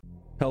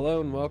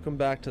Hello and welcome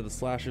back to the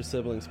Slasher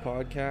Siblings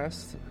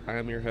podcast.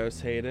 I'm your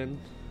host Hayden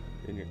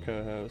and your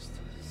co-host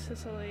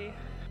Cicely.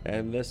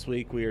 And this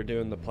week we are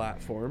doing The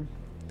Platform.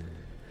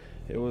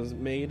 It was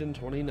made in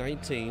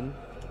 2019.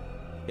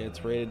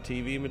 It's rated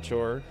TV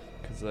mature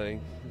because I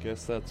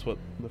guess that's what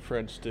the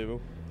French do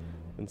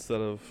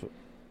instead of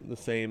the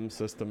same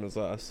system as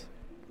us.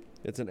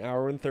 It's an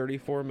hour and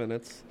 34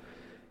 minutes.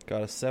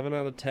 Got a 7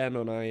 out of 10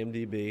 on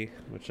IMDb,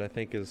 which I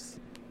think is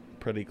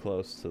pretty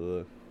close to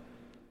the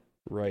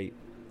right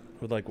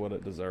with like what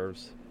it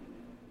deserves.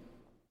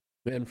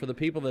 And for the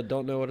people that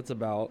don't know what it's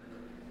about,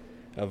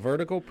 a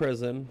vertical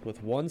prison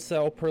with one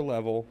cell per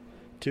level,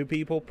 2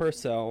 people per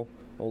cell,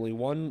 only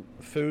one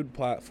food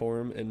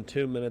platform, and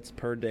 2 minutes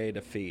per day to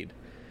feed.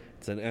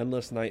 It's an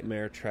endless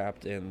nightmare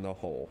trapped in the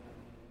hole.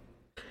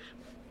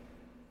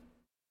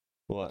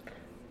 What?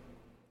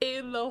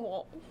 In the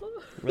hole.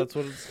 That's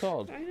what it's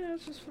called. I know,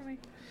 it's just funny.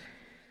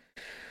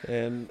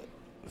 And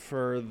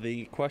for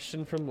the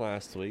question from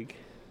last week,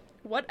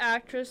 What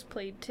actress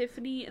played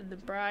Tiffany in The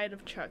Bride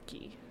of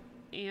Chucky?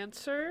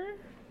 Answer: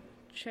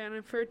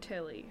 Jennifer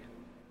Tilly.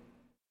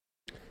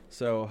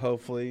 so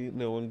hopefully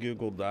no one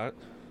Googled that.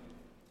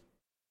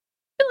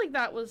 I feel like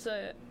that was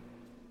a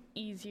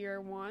easier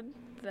one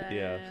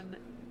than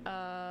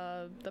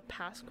the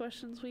past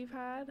questions we've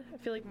had. I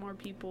feel like more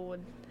people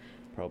would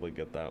Probably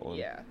get that one.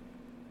 Yeah.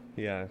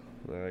 Yeah,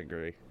 I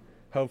agree.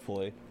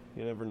 Hopefully.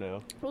 You never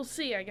know. We'll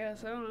see, I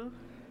guess. I don't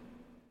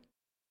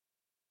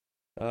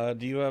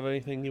Do you have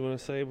anything you want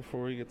to say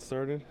before we get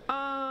started?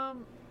 know.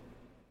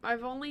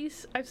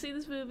 I've seen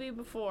this movie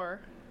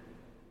before.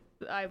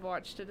 I've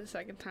watched it a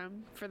second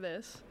time for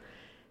this.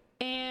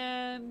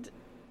 And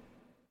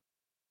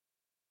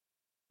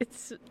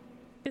it's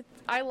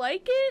I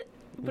like it,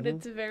 but Mhm.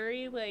 it's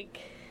very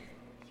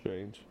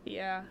Strange.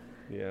 yeah.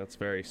 Yeah, it's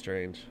very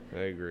strange. I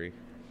agree.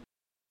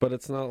 But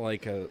it's not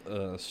like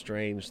a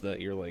strange that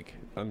you're like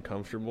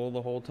uncomfortable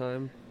the whole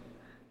time.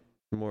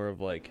 More of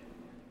like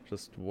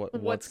just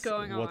what's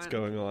going What's on.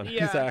 going on?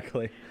 Yeah.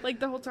 Exactly. Like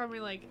the whole time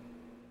you're like,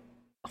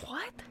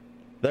 what?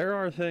 There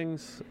are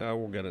things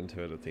we'll get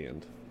into it at the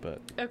end,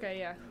 but Okay,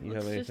 yeah. You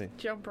Let's have anything? just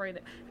jump right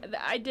in.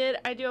 I do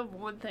have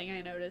one thing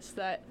I noticed,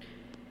 that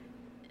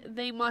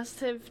they must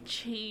have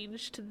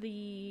changed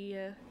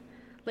the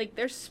like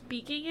they're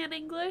speaking in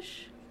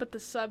English, but the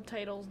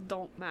subtitles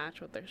don't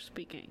match what they're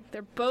speaking.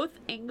 They're both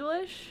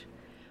English,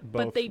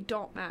 but they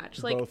don't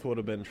match. Like both would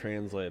have been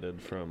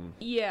translated from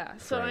yeah,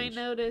 so I French.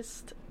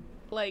 noticed,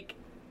 like,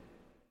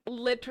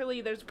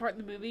 literally there's a part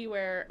in the movie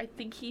where I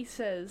think he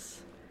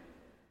says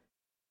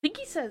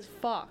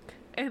fuck,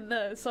 and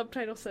the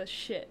subtitle says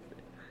shit.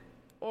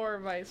 Or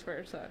vice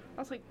versa.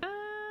 I was like,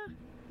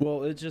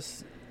 Well, it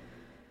just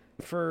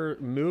for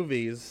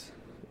movies,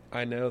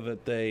 I know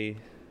that they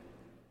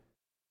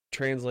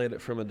translate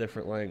it from a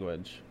different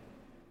language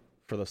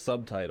for the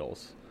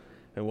subtitles,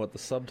 and what the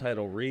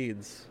subtitle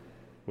reads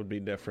would be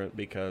different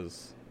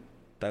because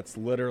that's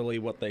literally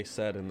what they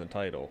said in the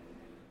title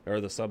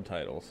or the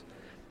subtitles.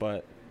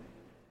 But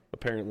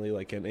apparently,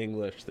 like in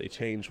English, they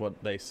change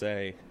what they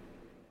say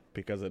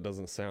because it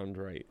doesn't sound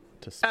right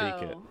to speak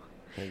it,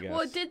 I guess.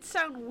 Well, it did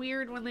sound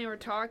weird when they were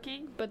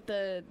talking, but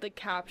the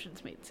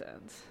captions made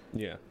sense.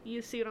 Yeah,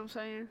 You see what I'm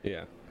saying?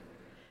 yeah.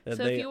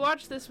 So if you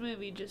watch this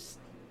movie, just,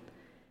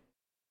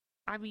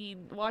 I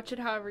mean, watch it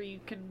however you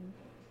can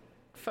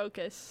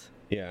focus.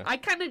 yeah. I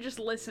kind of just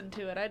listened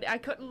to it. I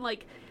couldn't,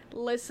 like,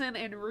 listen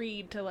and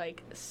read to,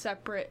 like,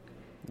 separate.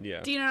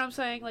 Yeah. Do you know what I'm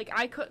saying? Like,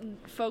 I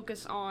couldn't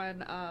focus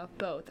on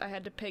both. I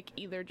had to pick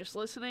either just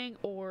listening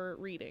or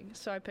reading.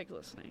 So I picked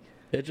listening.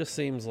 It just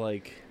seems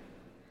like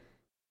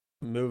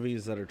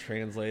movies that are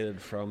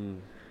translated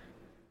from,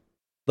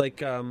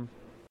 like,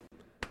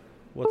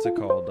 what's it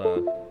called?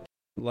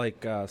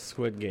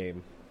 Squid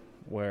Game,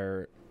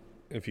 where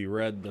if you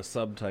read the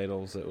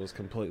subtitles, it was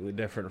completely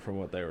different from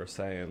what they were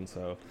saying.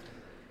 So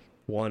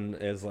one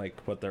is like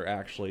what they're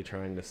actually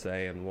trying to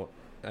say, and what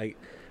I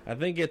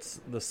think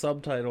it's the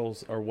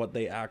subtitles are what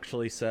they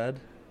actually said,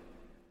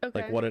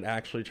 Okay. like what it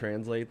actually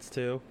translates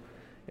to,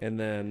 and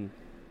then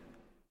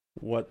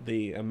what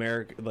the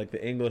the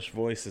English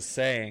voice is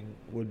saying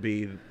would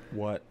be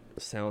what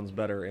sounds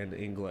better in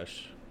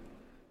English.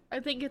 I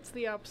think it's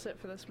the opposite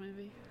for this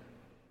movie.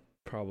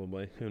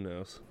 Probably, who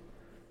knows?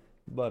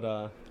 But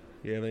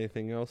you have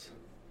anything else?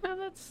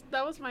 No,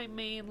 that was my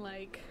main,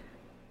 like,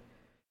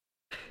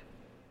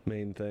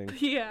 Main thing.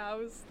 yeah, I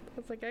was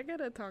like, I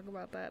gotta talk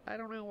about that. I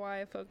don't know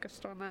why I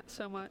focused on that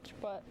so much,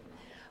 but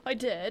I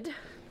did.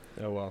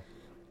 Oh well.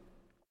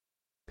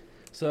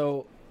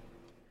 So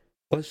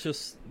let's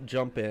just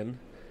jump in.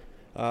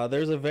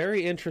 There's a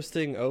very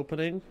interesting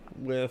opening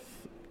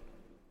with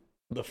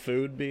the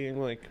food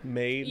being like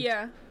made.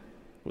 Yeah,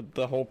 With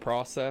the whole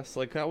process.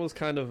 Like that was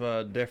kind of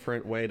a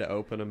different way to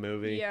open a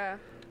movie. yeah,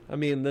 I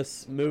mean,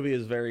 this movie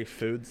is very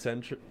food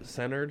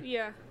centered.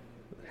 yeah.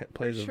 It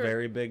plays sure. a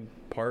very big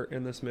part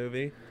in this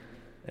movie.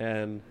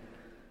 And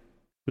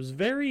it was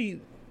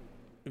very,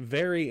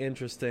 very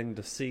interesting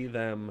to see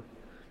them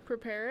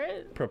Prepare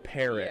it.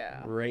 prepare it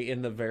Yeah. right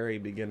in the very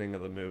beginning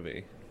of the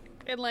movie.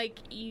 And like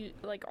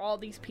all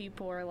these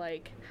people are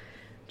like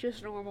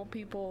just normal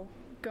people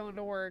going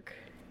to work.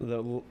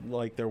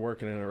 Like they're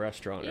working in a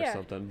restaurant or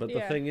something. But the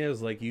Yeah. thing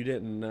is, like, you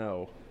didn't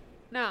know.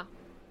 No.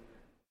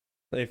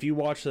 If you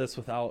watch this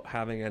without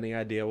having any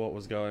idea what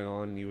was going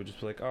on, you would just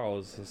be like, "Oh,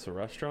 is this a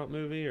restaurant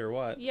movie or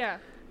what?" Yeah.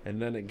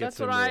 And then it gets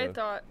That's what into I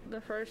thought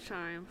the first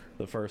time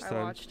the first I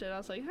time. watched it. I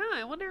was like,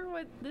 I wonder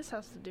what this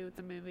has to do with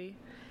the movie.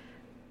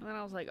 And then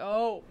I was like,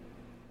 oh.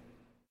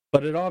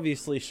 But it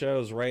obviously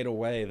shows right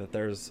away that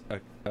there's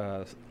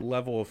a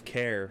level of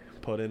care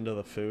put into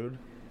the food.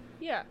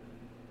 Yeah.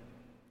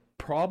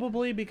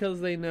 Probably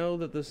because they know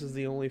that this is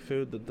the only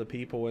food that the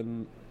people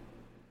in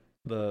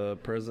the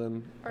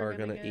prison are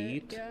going to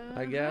eat,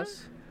 I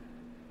guess.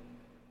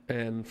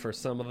 And for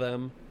some of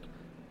them,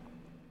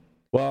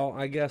 well,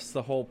 I guess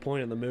the whole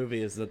point of the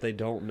movie is that they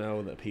don't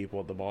know that people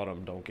at the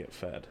bottom don't get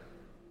fed.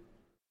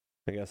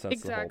 I guess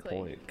that's the whole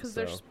point. Because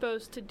they're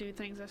supposed to do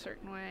things a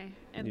certain way,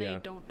 and they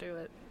don't do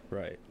it.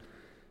 Right.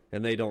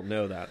 And they don't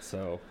know that,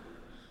 so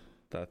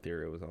that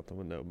theory was out the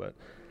window. But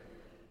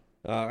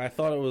I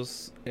thought it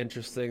was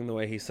interesting the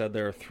way he said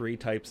there are 3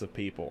 types of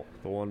people.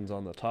 The ones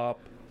on the top,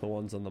 the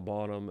ones on the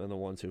bottom, and the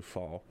ones who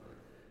fall.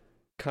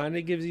 Kind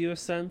of gives you a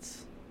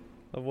sense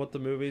of what the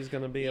movie's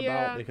going to be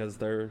about, because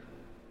they're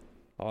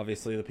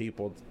obviously the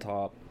people at the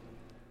top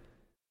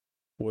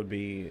would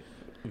be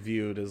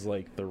viewed as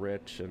like the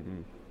rich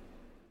and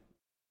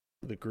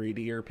the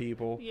greedier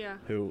people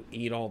who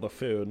eat all the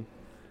food,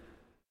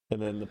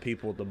 and then the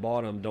people at the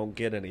bottom don't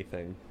get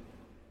anything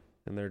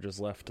and they're just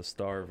left to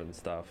starve and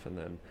stuff. And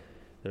then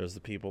there's the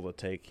people that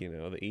take,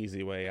 the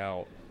easy way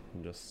out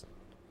and just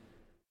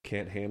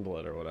can't handle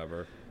it or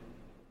whatever.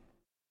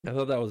 I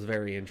thought that was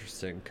very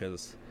interesting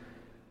because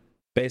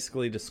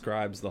basically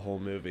describes the whole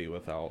movie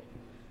without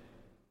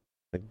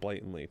like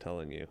blatantly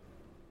telling you.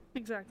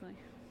 Exactly.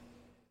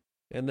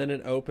 And then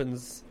it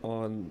opens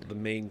on the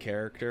main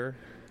character,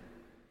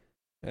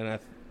 and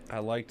I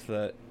liked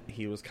that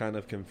he was kind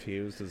of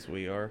confused as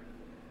we are.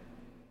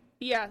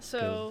 Yeah,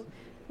 so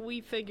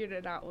we figured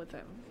it out with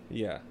him.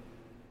 Yeah.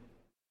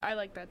 I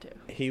like that too.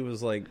 He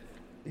was like,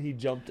 he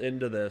jumped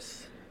into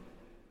this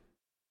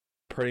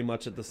pretty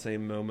much at the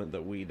same moment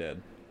that we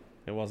did.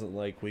 It wasn't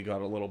like we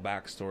got a little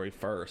backstory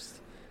first.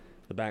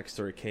 The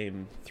backstory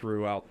came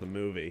throughout the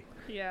movie.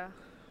 Yeah.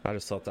 I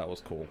just thought that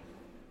was cool.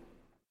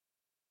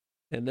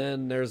 And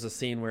then there's a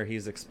scene where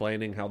he's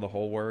explaining how the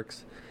hole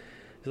works.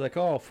 He's like,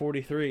 oh,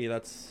 43,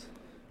 that's...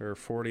 Or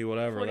 40,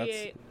 whatever.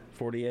 48. That's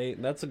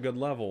 48. That's a good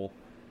level.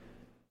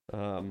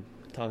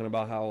 Talking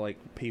about how,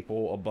 like,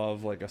 people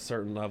above, like, a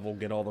certain level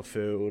get all the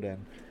food.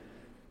 And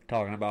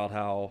talking about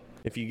how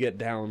if you get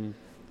down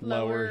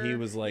lower he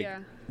was, like,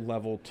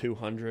 level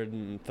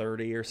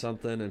 230 or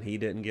something. And he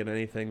didn't get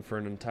anything for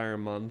an entire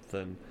month.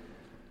 And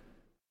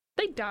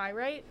they die,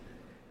 right?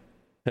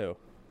 Who?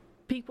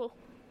 People.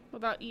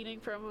 Without eating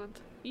for a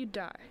month. You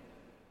die.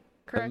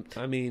 Correct?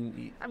 I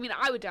mean,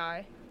 I would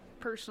die,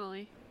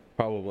 personally.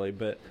 Probably,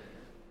 but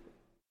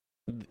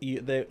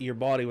your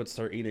body would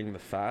start eating the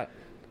fat.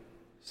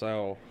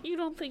 So you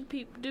don't think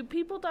do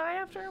people die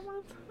after a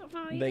month of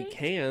not eating? They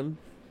can.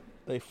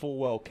 They full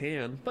well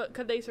can. But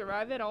could they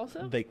survive it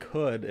also? They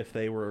could if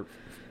they were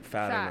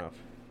fat enough.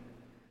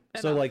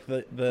 So like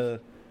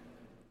the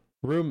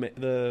roommate,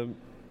 the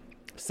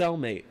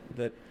cellmate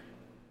that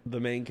the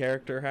main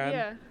character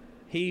had,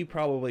 he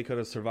probably could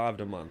have survived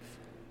a month,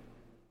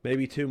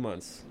 maybe 2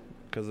 months,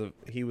 because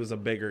he was a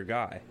bigger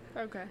guy.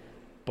 Okay.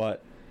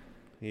 But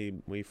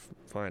we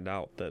find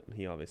out that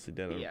he obviously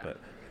didn't. Yeah. But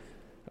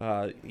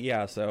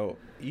so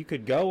you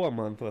could go a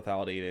month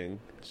without eating.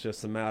 It's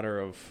just a matter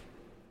of,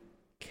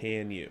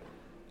 can you?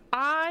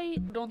 I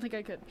don't think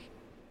I could.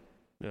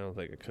 I don't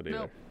think I could either.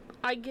 Nope.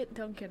 I get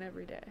Dunkin'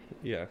 every day.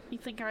 Yeah. You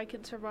think I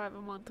can survive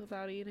a month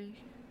without eating?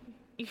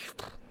 You're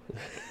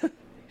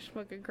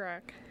smoking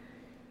crack.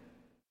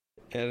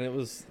 And it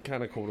was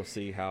kind of cool to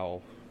see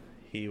how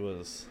he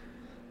was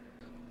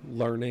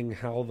learning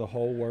how the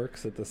hole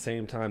works at the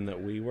same time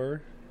that we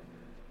were.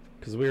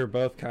 Because we were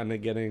both kind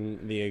of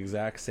getting the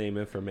exact same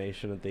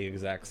information at the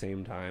exact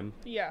same time.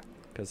 Yeah.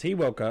 Because he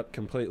woke up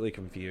completely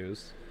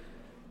confused.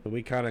 And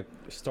we kind of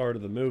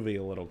started the movie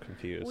a little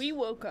confused. We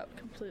woke up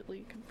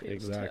completely confused.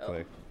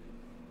 Exactly.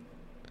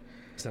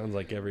 Sounds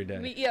like every day.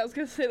 I was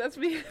going to say, that's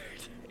me every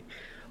day.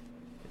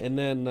 And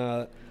then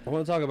I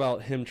want to talk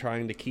about him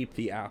trying to keep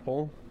the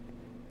apple.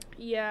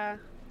 Yeah.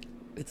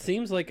 It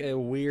seems like a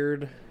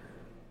weird...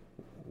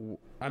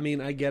 I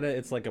mean, I get it.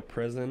 It's like a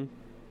prison.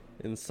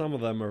 And some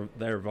of them are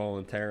there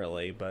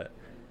voluntarily. But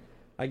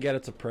I get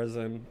it's a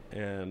prison.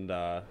 And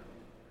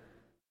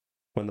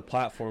when the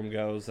platform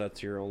goes,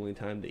 that's your only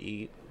time to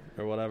eat.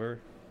 Or whatever.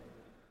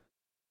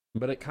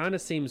 But it kind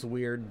of seems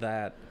weird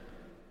that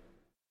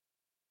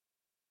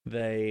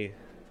they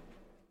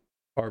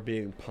are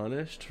being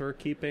punished for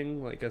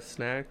keeping like a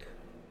snack.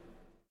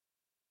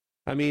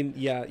 I mean,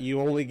 yeah,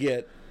 you only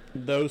get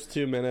those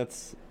 2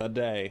 minutes a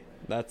day.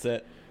 That's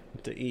it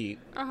to eat.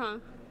 Uh-huh.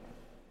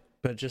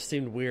 But it just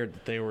seemed weird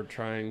that they were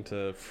trying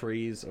to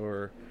freeze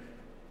or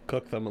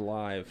cook them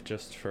alive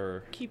just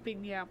for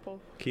Keeping the apple.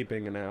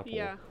 keeping an apple.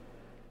 Yeah.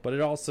 But it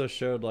also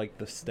showed like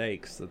the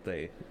stakes that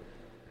they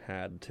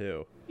had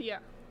too. Yeah.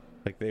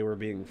 Like they were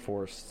being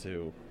forced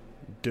to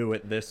do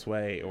it this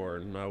way or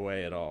no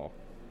way at all.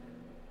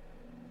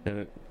 And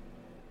it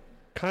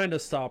kind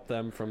of stopped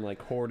them from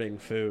like hoarding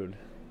food.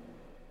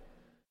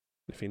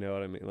 If you know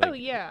what I mean. Like, oh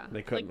yeah.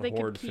 They couldn't like, they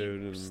hoard could keep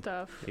food and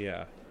stuff.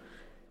 Yeah.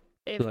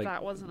 If like-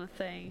 that wasn't a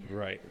thing.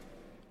 Right.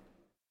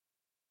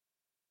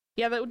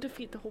 Yeah, that would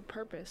defeat the whole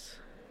purpose.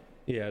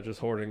 Yeah, just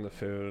hoarding the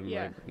food and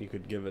Yeah. like you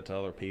could give it to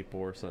other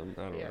people or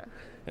something. I don't Yeah. know.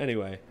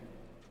 Anyway.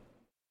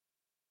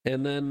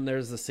 And then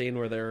there's the scene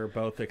where they're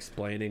both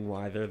explaining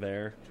why they're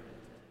there.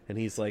 And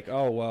he's like,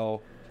 "Oh,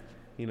 well,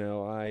 you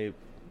know, I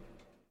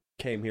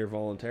came here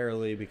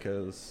voluntarily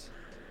because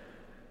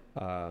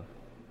I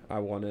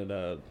wanted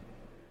a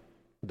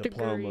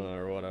diploma Degree.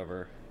 or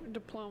whatever."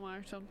 Diploma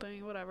or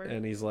something, whatever.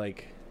 And he's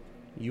like,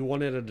 "You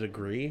wanted a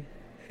degree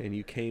and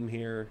you came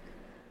here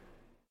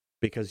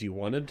because you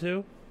wanted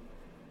to?"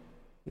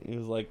 He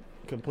was like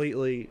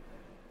completely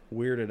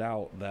weirded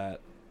out that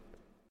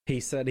he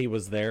said he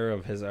was there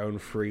of his own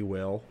free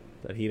will,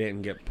 that he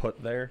didn't get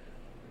put there.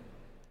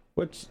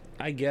 Which,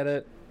 I get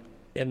it.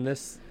 In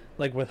this,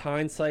 like with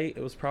hindsight,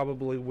 it was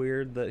probably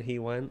weird that he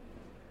went.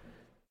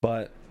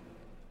 But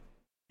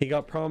he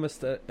got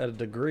promised a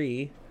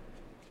degree,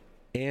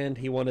 and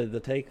he wanted to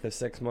take the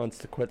 6 months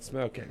to quit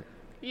smoking.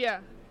 Yeah.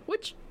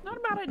 Which, not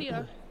a bad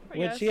idea. I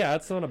Which, guess. yeah,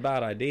 it's not a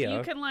bad idea.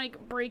 You can,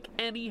 like, break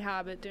any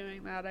habit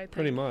doing that, I think.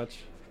 Pretty much.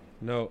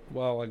 No,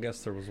 well, I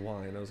guess there was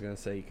wine. I was going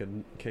to say you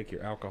could kick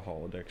your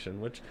alcohol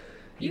addiction, which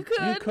You could.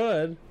 You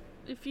could.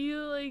 If you,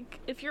 like,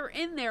 if you're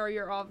in there,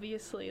 you're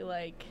obviously,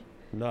 like...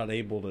 Not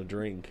able to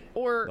drink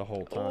Or, the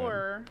whole time.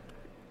 Or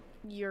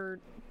you're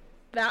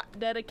that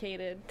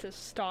dedicated to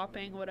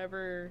stopping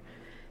whatever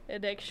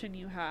addiction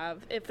you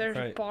have. If there's a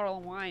Right. bottle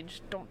of wine,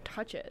 just don't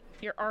touch it.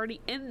 You're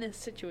already in this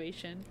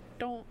situation.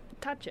 Don't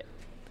touch it.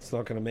 It's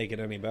not going to make it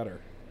any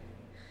better.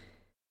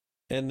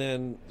 And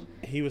then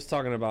he was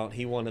talking about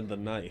he wanted the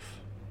knife.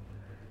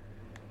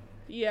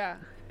 Yeah.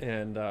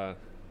 And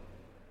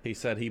he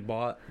said he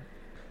bought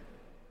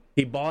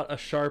a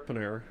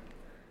sharpener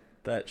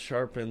that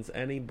sharpens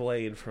any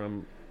blade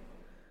from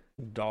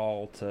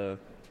dull to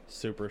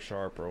super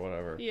sharp or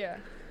whatever. Yeah.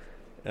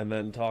 And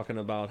then talking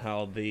about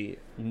how the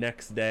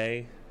next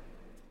day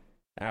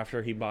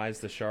after he buys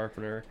the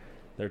sharpener,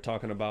 they're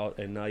talking about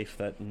a knife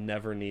that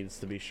never needs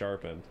to be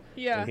sharpened.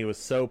 Yeah. And he was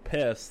so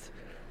pissed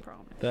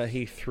Promise. that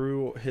he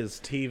threw his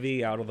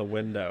TV out of the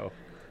window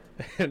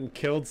and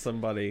killed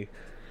somebody,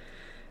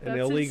 an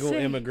That's illegal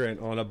insane.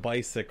 immigrant on a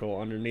bicycle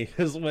underneath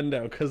his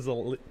window because the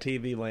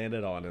TV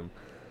landed on him.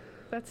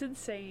 That's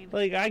insane.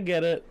 Like, I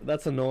get it.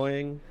 That's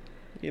annoying.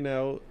 You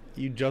know,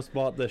 you just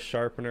bought this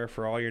sharpener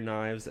for all your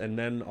knives, and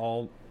then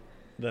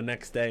the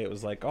next day it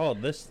was like, oh,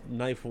 this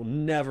knife will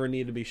never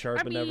need to be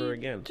sharpened ever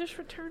again. Just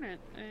return it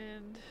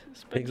and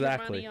spend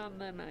Exactly. your money on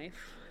the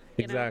knife.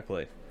 You know?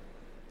 Exactly.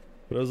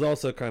 But it was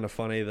also kind of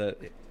funny that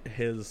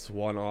his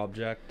one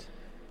object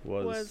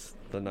was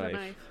the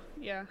knife.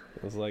 Yeah.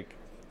 It was like,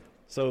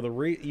 so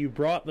you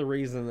brought the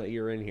reason that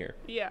you're in here,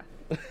 Yeah.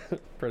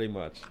 pretty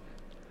much.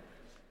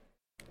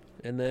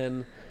 And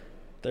then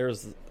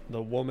there's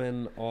the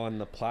woman on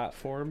the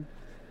platform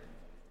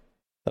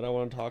that I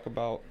want to talk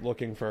about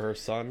looking for her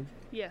son.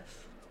 Yes.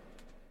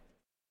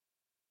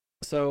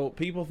 So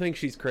people think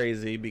she's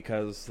crazy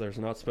because there's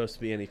not supposed to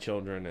be any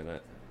children in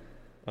it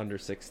under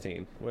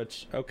 16,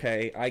 which,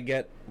 okay, I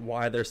get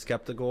why they're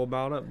skeptical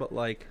about it, but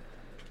like,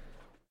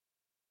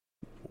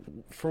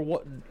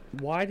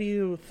 why do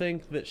you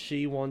think that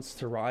she wants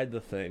to ride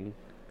the thing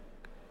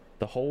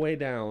the whole way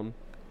down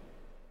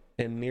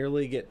and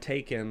nearly get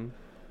taken?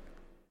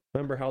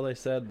 Remember how they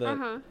said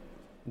that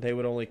they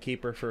would only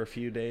keep her for a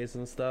few days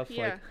and stuff?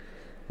 Yeah. Like,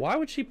 why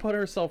would she put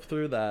herself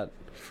through that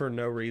for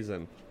no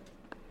reason?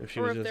 If she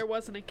Or was if just... there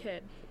wasn't a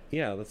kid.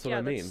 Yeah, that's what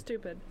I mean. That's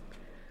stupid.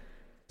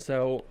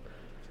 So,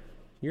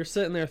 you're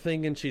sitting there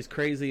thinking she's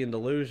crazy and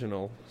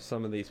delusional,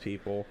 some of these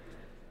people.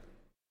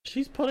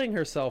 She's putting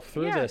herself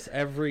through Yeah. this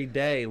every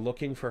day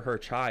looking for her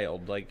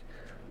child. Like,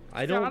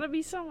 Gotta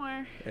be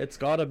somewhere. It's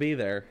gotta be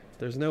there.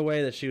 There's no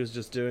way that she was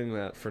just doing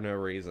that for no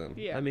reason.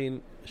 Yeah. I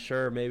mean,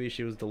 sure, maybe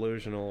she was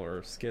delusional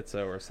or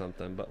schizo or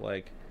something, but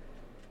like,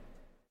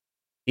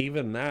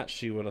 even that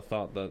she would have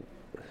thought that,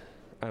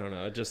 I don't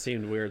know, it just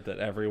seemed weird that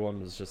everyone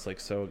was just like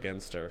so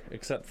against her,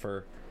 except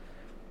for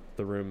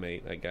the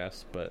roommate, I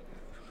guess, but...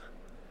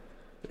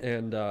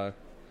 And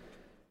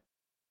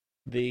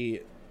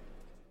the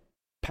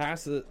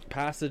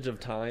passage of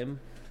time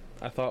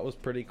I thought was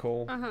pretty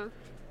cool.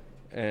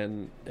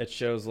 And it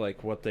shows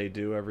like what they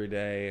do every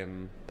day,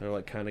 and they're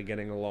like kind of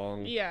getting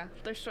along. Yeah,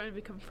 they're starting to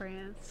become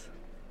friends.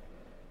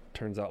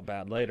 Turns out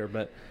bad later,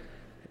 but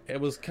it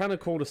was kind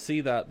of cool to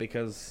see that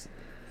because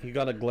you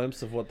got a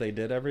glimpse of what they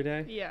did every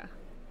day. Yeah.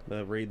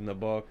 The reading the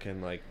book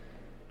and like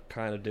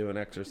kind of doing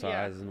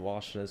exercise and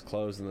washing his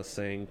clothes in the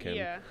sink. And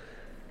Yeah.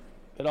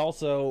 it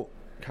also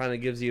kind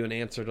of gives you an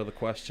answer to the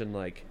question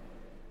like,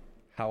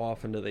 how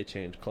often do they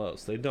change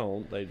clothes? They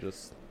don't. They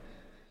just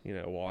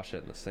wash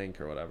it in the sink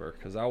or whatever.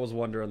 Because I was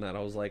wondering that. I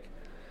was like,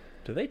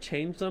 do they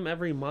change them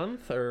every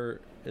month,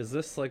 or is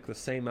this like the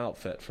same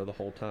outfit for the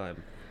whole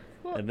time?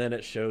 Well, and then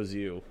it shows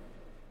you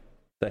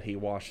that he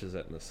washes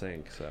it in the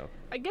sink. So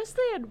I guess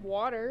they had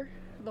water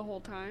the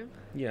whole time,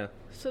 yeah,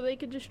 so they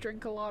could just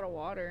drink a lot of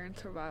water and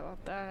survive off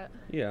that.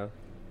 yeah.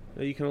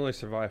 You can only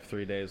survive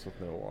 3 days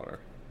with no water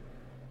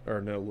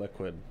or no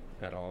liquid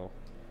at all.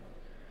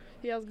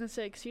 Yeah, I was gonna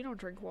say, 'cause you don't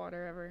drink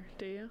water ever,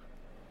 do you?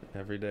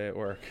 Every day at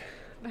work.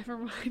 Never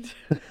mind.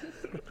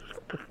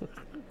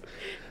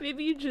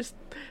 Maybe you just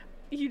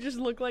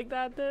look like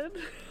that then.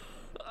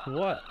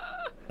 What?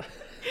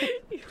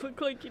 You look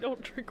like you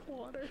don't drink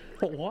water.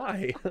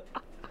 Why?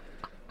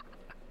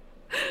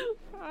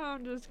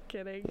 I'm just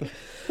kidding.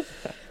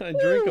 I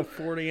drink a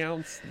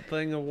 40-ounce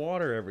thing of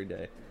water every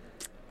day.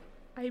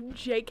 I'm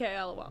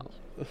JKLOL.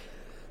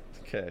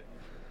 Okay.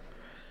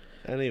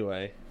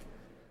 Anyway.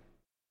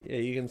 Yeah,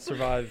 you can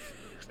survive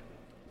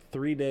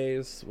 3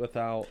 days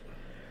without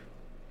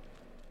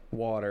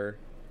water,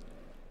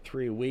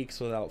 3 weeks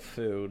without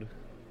food.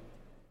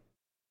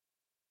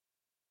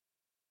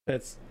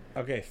 It's,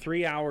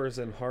 3 hours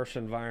in harsh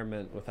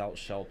environment without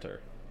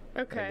shelter.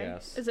 Okay. I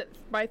guess. Is it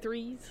by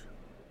threes?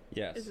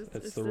 Yes, Is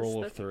it's the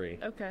rule of 3.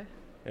 Okay.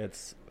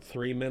 It's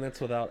 3 minutes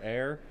without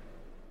air,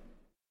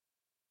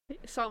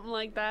 Something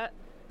like that.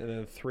 and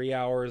then 3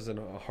 hours in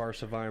a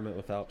harsh environment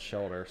without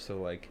shelter. So,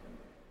 like,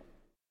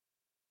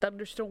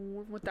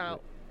 Thunderstorm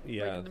without.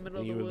 yeah, in the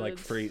middle of you the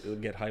would woods.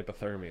 get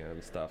hypothermia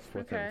and stuff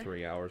within Okay.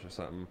 3 hours or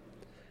something.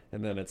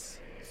 And then it's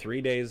 3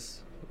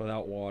 days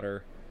without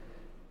water,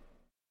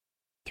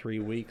 3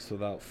 weeks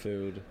without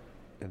food,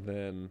 and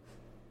then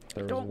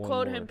there was Don't one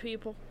quote more. him,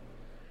 people.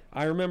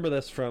 I remember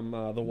this from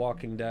The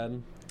Walking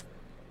Dead,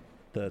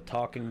 the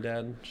Talking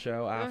Dead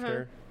show.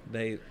 After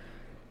they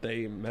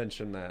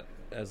mentioned that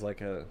as like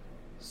a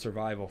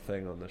survival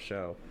thing on the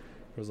show.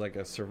 It was like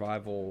a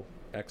survival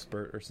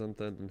expert or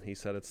something, and he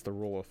said it's the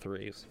rule of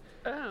 3s.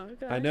 Oh,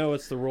 okay. I know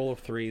it's the rule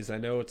of 3s. I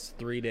know it's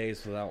 3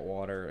 days without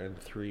water and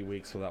 3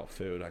 weeks without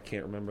food. I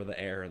can't remember the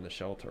air and the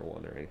shelter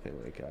one or anything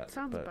like that.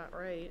 Sounds but about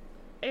right.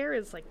 Air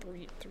is like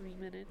three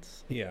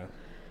minutes. yeah,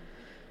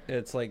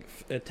 it's like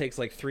it takes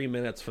like 3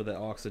 minutes for the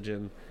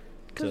oxygen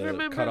 'Cause to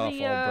remember cut off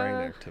the, all brain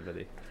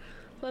activity.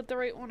 Let the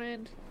right one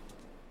in,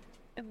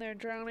 and they're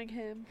drowning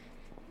him.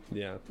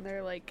 Yeah, And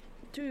they're like,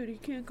 dude, he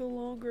can't go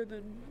longer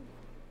than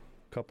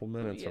couple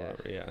minutes Yeah. or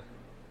whatever. Yeah,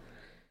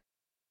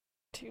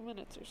 2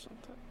 minutes or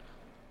something.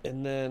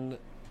 and then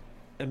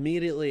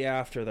immediately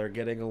after they're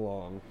getting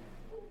along,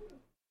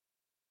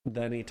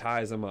 then he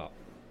ties him up.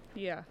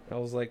 Yeah. I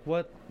was like,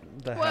 what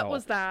the What hell?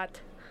 was that?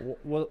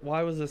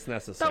 Why was this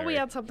necessary? Thought we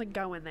had something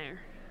going there.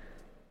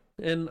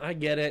 And I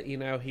get it,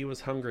 he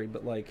was hungry,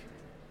 but like,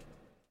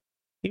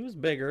 he was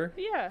bigger.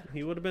 Yeah.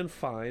 He would have been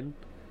fine.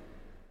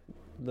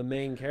 The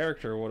main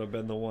character would have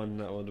been the one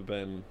that would have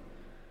been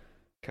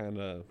kind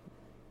of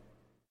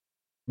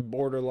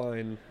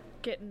borderline.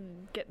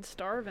 Getting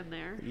starving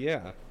there.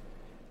 Yeah.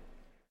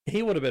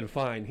 He would have been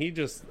fine.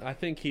 I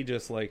think he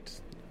just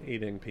liked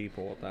eating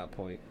people at that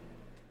point.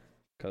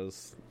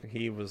 Because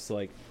he was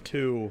like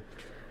too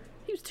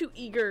He was too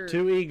eager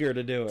eager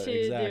to do it. to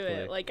Exactly. do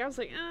it. Like, I was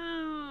like,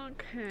 oh,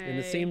 okay. And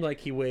it seemed like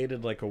he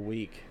waited like a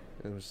week.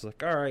 And it was just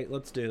like, all right,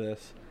 let's do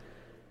this.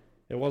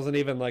 It wasn't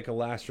even like a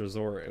last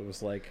resort. It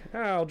was like,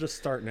 I'll just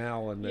start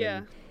now and then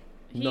Yeah.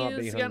 He not be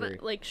was hungry.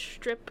 gonna, like,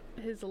 strip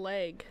his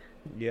leg,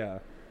 Yeah.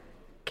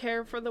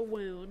 care for the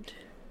wound,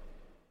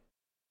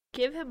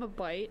 give him a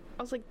bite.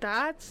 I was like,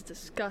 that's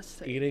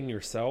disgusting. Eating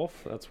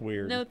yourself? That's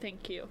weird. No,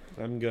 thank you.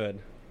 I'm good.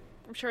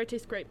 I'm sure I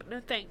taste great, but no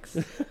thanks.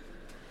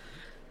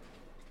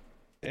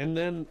 And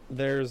then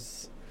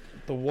there's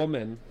the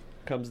woman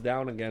comes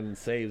down again and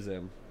saves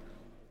him.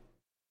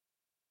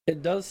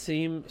 It does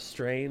seem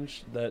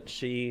strange that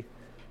she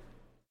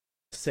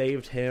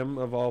saved him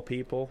of all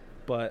people,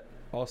 but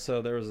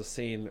also there was a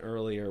scene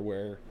earlier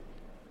where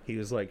he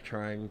was like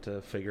trying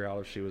to figure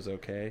out if she was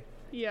okay.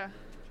 Yeah.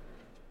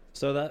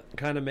 So that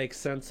kind of makes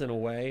sense in a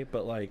way,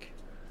 but like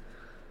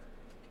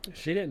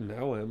she didn't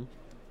know him,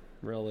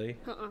 really.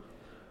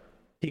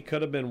 He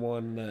could have been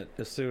one that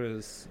as soon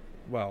as,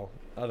 well,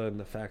 other than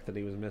the fact that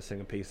he was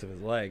missing a piece of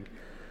his leg,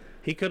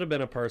 he could have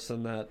been a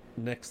person that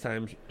next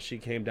time she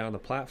came down the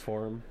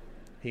platform,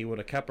 he would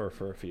have kept her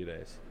for a few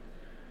days.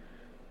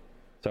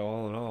 So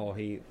all in all,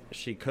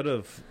 she could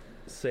have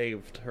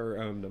saved her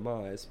own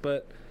demise,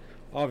 but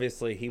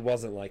obviously he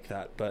wasn't like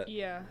that. But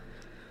Yeah.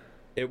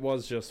 it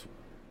was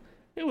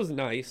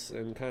nice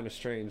and kind of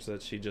strange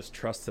that she just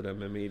trusted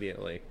him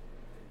immediately,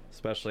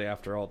 especially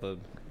after all the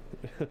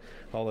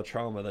all the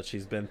trauma that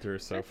she's been through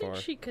so I far.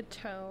 think she could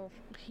tell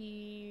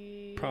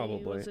he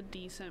Probably. was a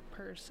decent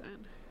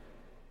person.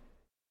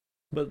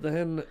 But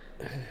then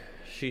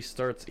she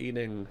starts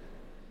eating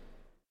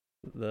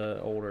the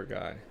older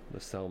guy, the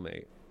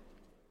cellmate.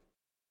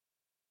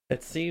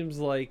 It seems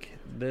like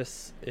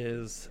this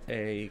is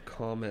a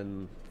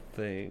common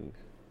thing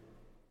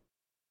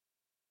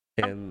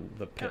in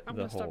the I'm the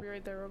gonna stop whole. you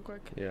right there real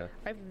quick. Yeah.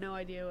 I have no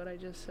idea what I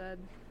just said.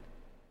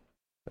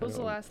 I What was the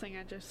don't- last thing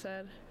I just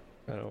said?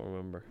 I don't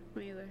remember.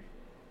 Me either.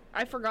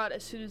 I forgot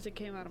as soon as it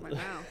came out of my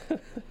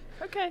mouth.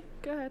 Okay,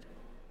 go ahead.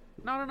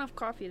 Not enough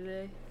coffee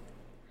today.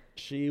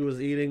 She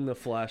was eating the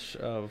flesh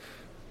of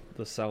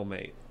the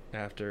cellmate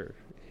after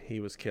he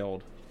was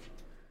killed.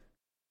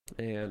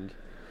 And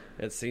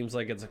it seems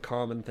like it's a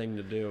common thing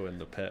to do in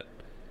the pit.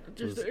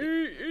 Just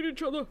eat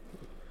each other.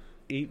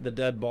 Eat the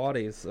dead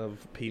bodies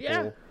of people.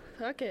 Yeah,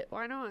 fuck it.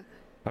 Why not?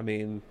 I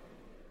mean,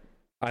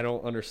 I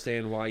don't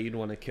understand why you'd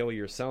want to kill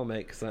your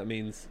cellmate, because that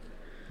means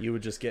you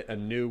would just get a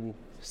new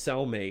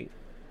cellmate,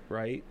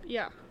 right?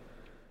 Yeah.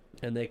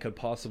 And they could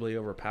possibly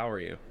overpower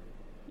you.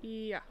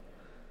 Yeah.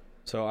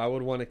 So I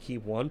would want to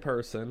keep one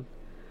person,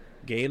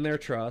 gain their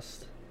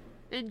trust,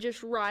 and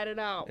just ride it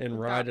out. And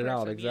ride it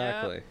out,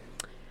 exactly.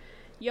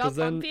 Yup,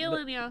 I'm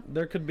feeling ya.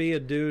 There could be a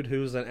dude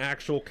who's an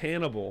actual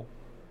cannibal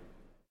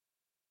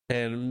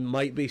and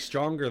might be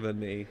stronger than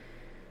me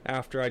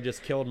after I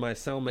just killed my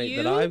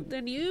cellmate.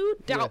 Then you?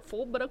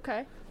 Doubtful, but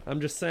okay. I'm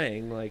just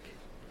saying, like,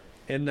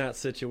 in that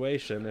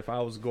situation, if I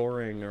was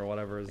Goring or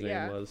whatever his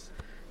name was.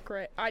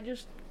 Greg. I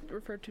just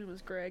referred to him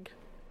as Greg.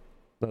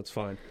 That's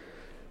fine.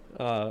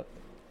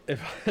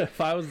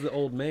 If I was the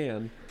old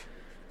man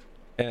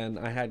and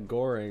I had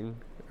Goring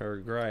or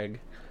Greg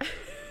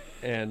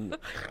and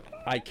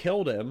I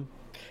killed him,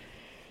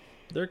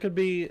 there could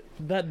be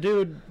that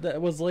dude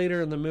that was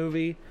later in the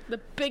movie. The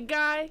big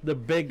guy? The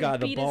big guy,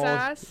 the beat bald. his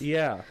ass?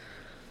 Yeah.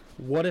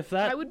 What if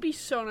that... I would be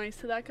so nice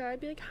to that guy. I'd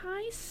be like,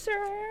 "Hi,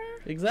 sir."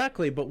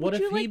 Exactly, but what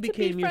if he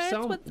became your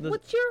cell...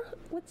 What's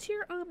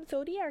your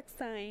zodiac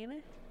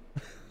sign?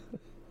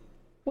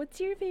 What's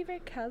your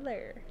favorite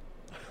color?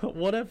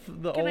 What if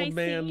the Can old I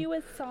man... sing you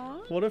a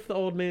song? What if the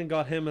old man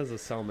got him as a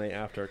cellmate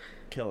after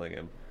killing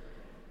him?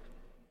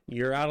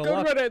 You're out of Good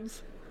luck.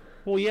 riddance.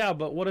 Well, yeah,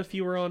 but what if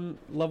you were on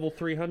level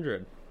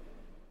 300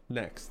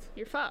 next?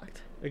 You're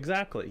fucked.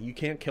 Exactly. You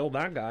can't kill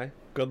that guy.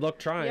 Good luck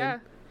trying. Yeah,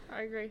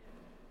 I agree.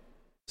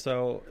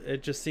 So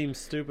it just seems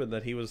stupid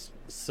that he was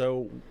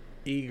so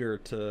eager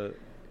to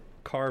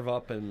carve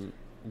up and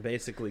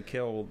basically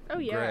kill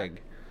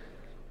Greg.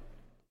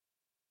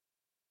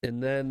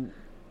 And then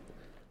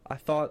I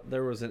thought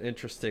there was an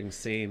interesting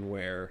scene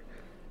where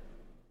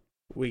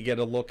we get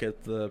a look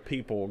at the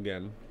people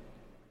again.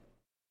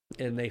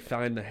 And they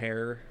find the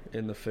hair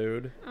in the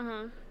food.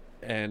 Uh-huh.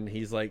 And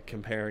he's like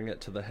comparing it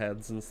to the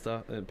heads and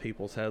stuff, and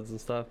people's heads and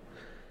stuff.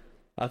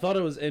 I thought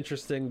it was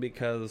interesting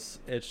because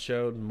it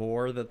showed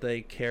more that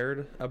they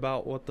cared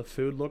about what the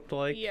food looked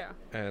like. Yeah.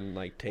 And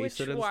like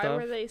tasted and why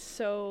stuff. were they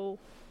so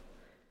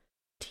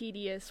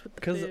tedious with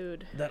the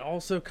food? That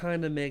also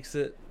kind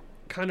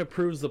of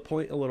proves the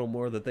point a little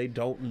more that they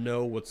don't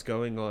know what's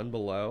going on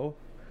below.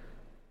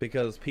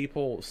 Because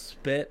people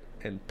spit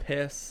and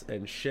piss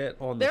and shit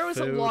on the food. There was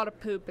a lot of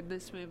poop in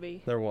this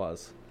movie. There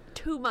was.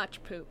 Too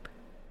much poop.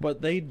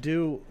 But they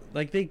do,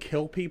 like, they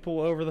kill people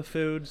over the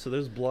food, so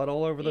there's blood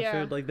all over the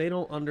food. Like, they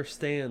don't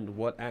understand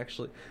what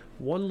actually...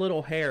 One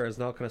little hair is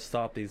not going to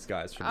stop these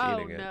guys from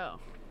eating it. Oh, no.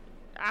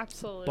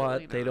 Absolutely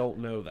But not. they don't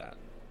know that.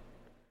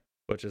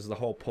 Which is the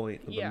whole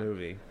point of the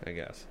movie, I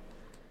guess.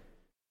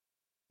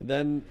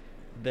 Then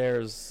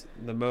there's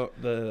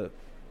the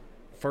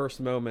first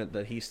moment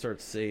that he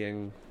starts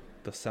seeing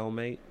the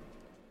cellmate,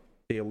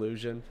 the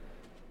illusion.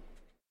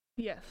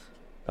 Yes.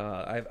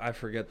 I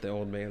forget the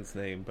old man's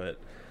name, but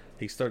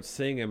he starts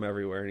seeing him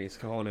everywhere, and he's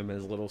calling him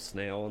his little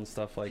snail and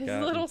stuff like that.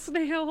 His little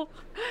snail.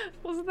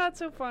 Wasn't that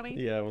so funny?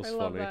 Yeah, it was funny.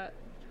 I love that.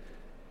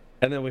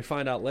 And then we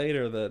find out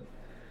later that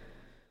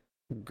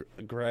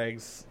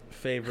Greg's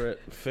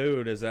favorite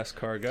food is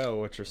escargot,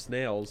 which are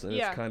snails, and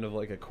it's kind of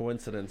like a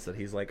coincidence that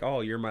he's like,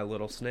 "Oh, you're my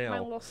little snail." My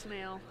little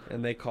snail.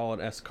 And they call it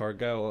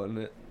escargot, and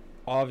it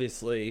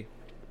obviously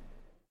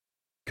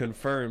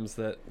confirms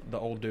that the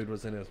old dude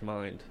was in his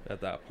mind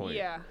at that point.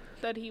 Yeah,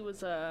 that he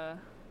was a...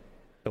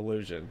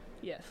 illusion.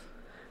 Yes.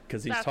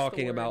 Because he's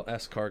talking about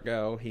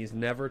escargot. He's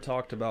never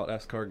talked about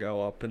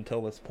escargot up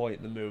until this point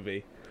in the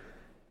movie.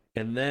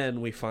 And then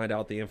we find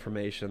out the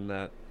information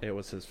that it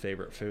was his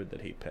favorite food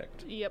that he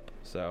picked. Yep.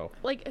 So...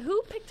 Like,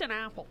 who picked an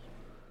apple?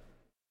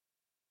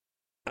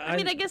 I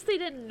mean, I guess they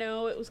didn't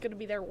know it was going to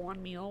be their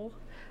one meal.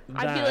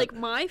 I'd be like,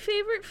 my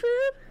favorite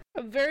food?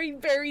 A very,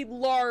 very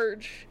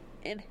large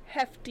and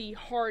hefty,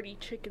 hearty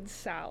chicken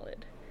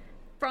salad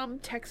from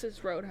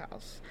Texas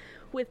Roadhouse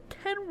with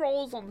 10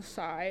 rolls on the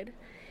side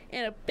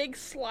and a big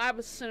slab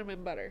of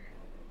cinnamon butter.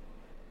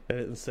 It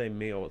didn't say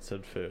meal, it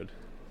said food.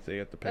 So you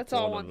have to pick That's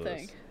all one one of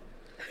thing.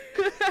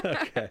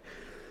 Okay.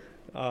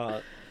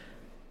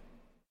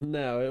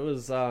 No, it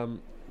was,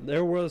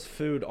 there was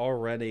food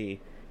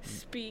already.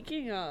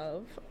 Speaking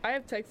of, I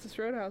have Texas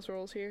Roadhouse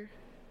rolls here.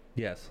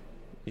 Yes.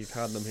 You've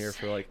had them here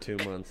for like 2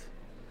 months.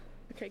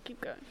 Okay,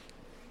 keep going.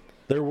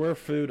 There were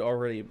food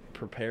already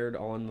prepared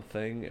on the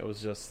thing. It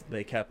was just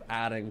they kept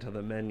adding to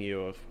the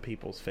menu of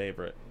people's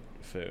favorite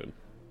food.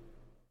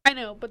 I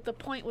know, but the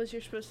point was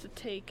you're supposed to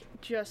take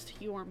just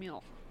your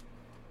meal.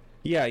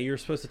 Yeah, you're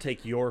supposed to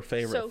take your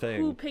favorite thing.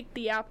 So who picked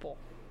the apple?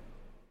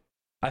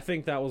 I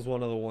think that was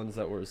one of the ones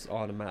that was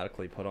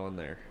automatically put on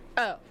there.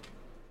 Oh.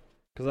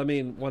 Because, I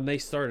mean, when they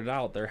started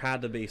out, there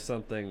had to be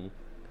something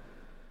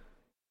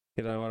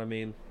You know what I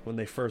mean? When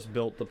they first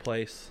built the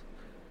place,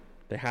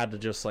 they had to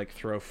just like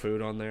throw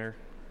food on there.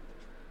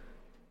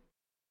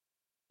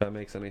 If that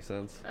makes any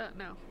sense?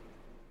 No.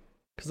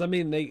 Because I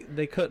mean,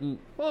 they couldn't.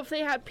 Well, if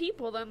they had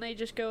people, then they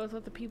just go with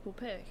what the people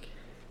pick.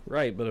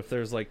 Right, but if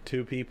there's like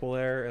two people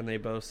there and they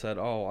both said,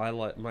 "Oh, I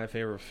like my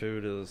favorite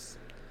food is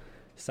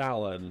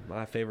salad.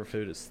 My favorite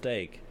food is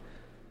steak."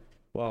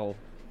 Well,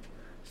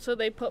 so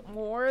they put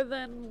more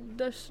than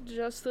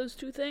just those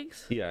two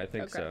things? Yeah, I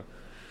think so.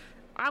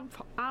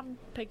 I'm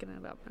picking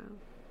it up now.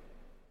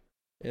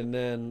 And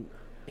then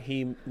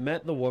he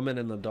met the woman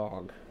and the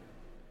dog.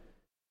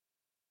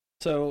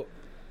 So,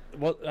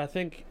 I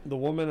think the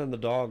woman and the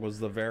dog was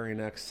the very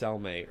next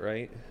cellmate,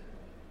 right?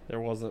 There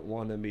wasn't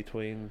one in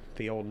between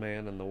the old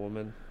man and the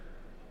woman.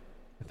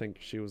 I think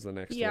she was the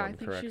next one, Yeah, I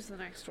think correct? she's the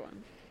next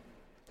one.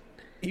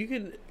 You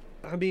can,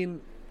 I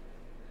mean,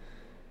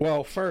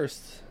 well,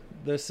 first,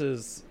 this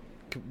is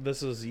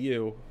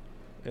you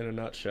in a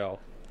nutshell.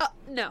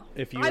 No.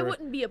 If I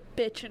wouldn't be a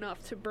bitch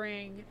enough to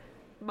bring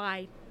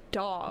my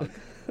dog.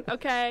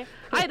 Okay?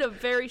 I had a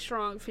very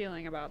strong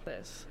feeling about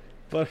this.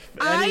 But if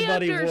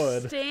anybody I would.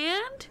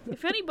 understand.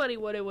 If anybody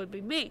would, it would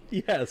be me.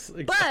 Yes,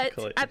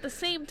 exactly. But at the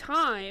same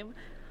time,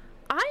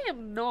 I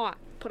am not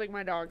putting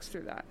my dogs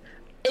through that.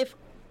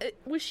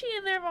 Was she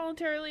in there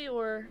voluntarily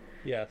or?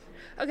 Yes.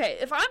 Okay,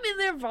 if I'm in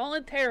there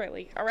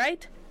voluntarily, all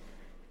right,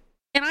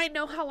 and I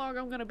know how long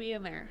I'm going to be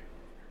in there,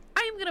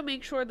 I am going to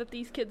make sure that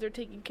these kids are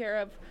taken care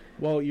of.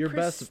 Well, your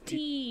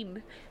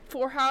pristine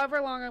for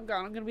however long I'm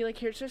gone. I'm going to be like,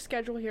 here's their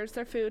schedule, here's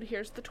their food,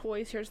 here's the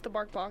toys, here's the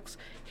bark box,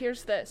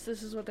 here's this.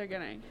 This is what they're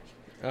getting.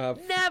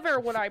 Never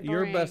would I bring.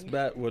 Your best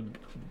bet would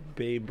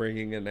be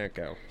bringing an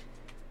Echo.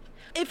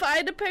 If I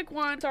had to pick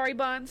one, sorry,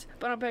 Buns,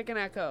 but I'm picking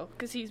Echo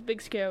because he's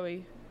big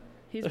scary.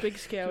 He's big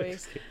scary.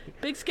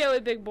 Big scary,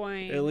 big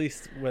boy. At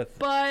least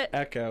with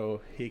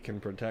Echo, he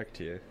can protect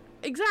you.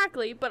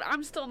 Exactly, but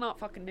I'm still not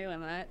fucking doing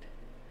that.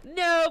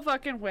 No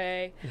fucking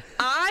way.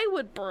 I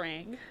would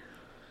bring.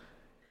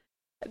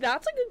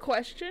 That's a good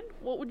question.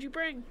 What would you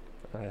bring?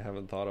 I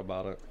haven't thought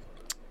about it.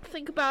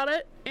 Think about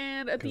it,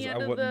 and at the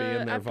end of the episode, I wouldn't be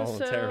in there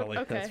voluntarily.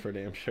 Okay. That's for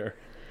damn sure.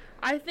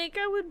 I think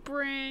I would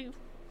bring.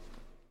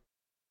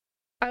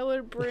 I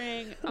don't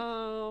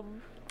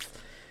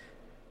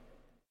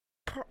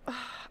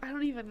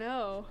even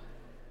know.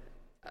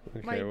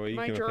 Okay,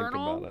 my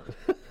journal, think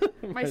about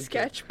it. my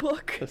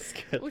sketchbook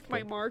with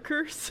my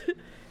markers.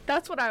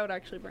 That's what I would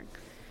actually bring.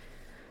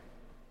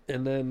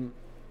 And then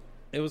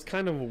it was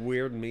kind of a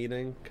weird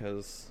meeting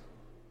because,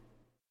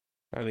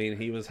 I mean,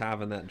 he was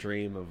having that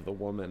dream of the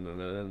woman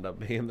and it ended up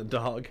being the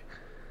dog.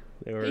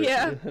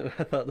 Yeah.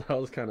 I thought that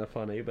was kind of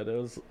funny, but it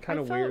was kind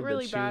of weird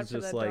really that she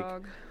was just like,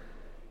 dog.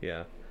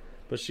 Yeah.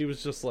 But she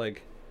was just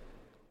like,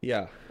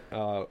 yeah,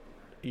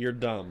 you're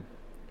dumb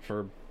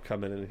for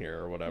coming in here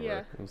or whatever. Yeah.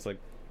 It was like,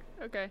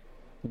 okay.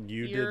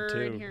 You're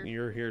did too.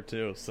 You're here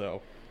too,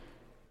 so.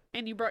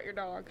 And you brought your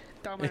dog,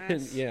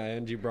 dumbass.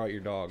 And you brought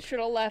your dog. Should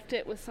have left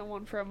it with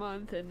someone for a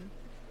month and.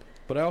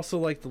 But I also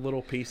like the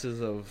little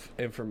pieces of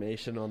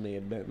information on the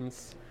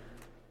admittance.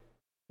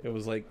 It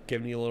was like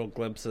giving you little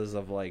glimpses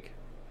of like,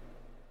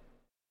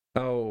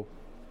 oh,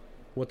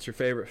 what's your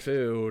favorite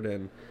food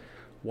and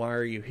why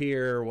are you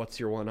here? What's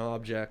your one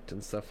object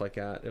and stuff like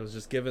that. It was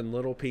just giving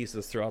little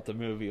pieces throughout the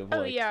movie of like.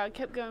 Oh yeah, I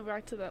kept going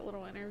back to that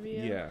little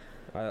interview. Yeah,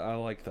 I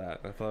like that.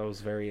 I thought it was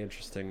very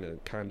interesting to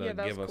kind of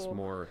give us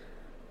more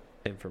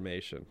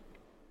information.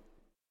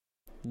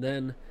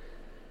 Then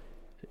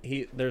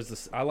there's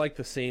this. I like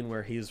the scene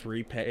where he's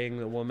repaying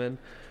the woman,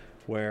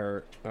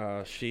 where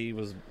she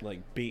was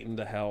like beaten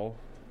to hell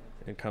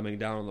and coming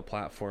down on the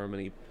platform,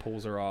 and he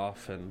pulls her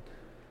off, and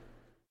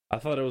I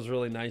thought it was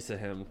really nice of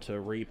him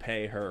to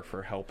repay her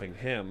for helping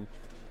him.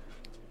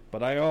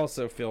 But I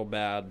also feel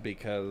bad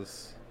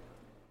because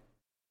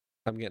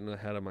I'm getting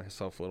ahead of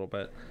myself a little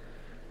bit.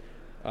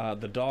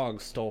 The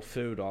dog stole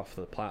food off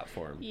the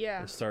platform. Yeah.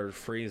 And started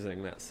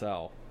freezing that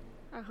cell.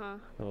 Uh-huh.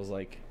 I was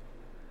like,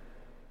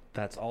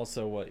 that's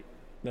also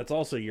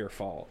your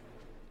fault.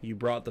 You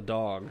brought the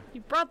dog. You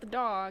brought the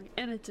dog,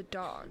 and it's a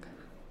dog.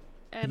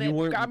 And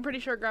I'm pretty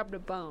sure it grabbed a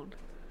bone.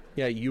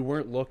 Yeah, you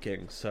weren't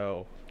looking,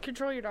 so.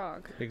 Control your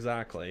dog.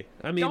 Exactly.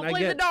 I mean, don't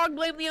blame the dog,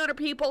 blame the owner,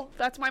 people.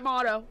 That's my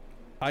motto.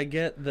 I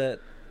get that.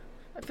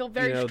 I feel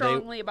very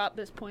strongly about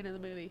this point in the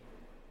movie.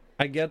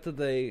 I get that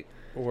they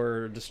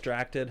were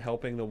distracted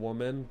helping the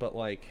woman, but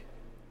like.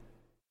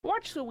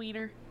 Watch the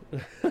wiener.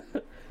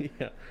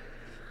 Yeah.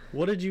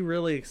 What did you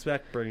really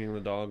expect bringing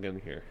the dog in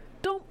here?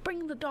 Don't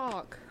bring the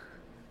dog.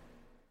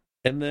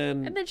 And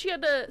then she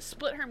had to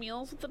split her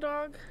meals with the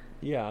dog.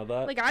 Yeah,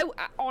 that. Like I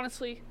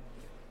honestly,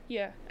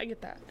 yeah, I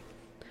get that.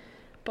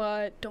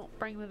 But don't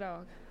bring the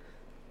dog.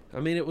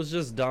 I mean, it was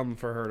just dumb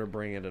for her to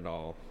bring it at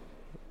all.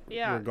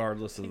 Yeah.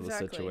 Regardless of the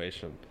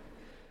situation.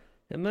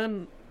 And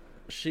then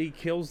she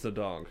kills the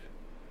dog.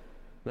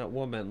 That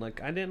woman,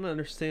 like, I didn't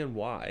understand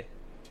why.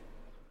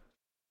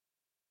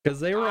 Because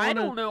they were I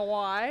don't know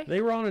why.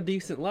 They were on a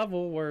decent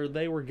level where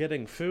they were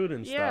getting food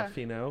and stuff,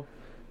 you know?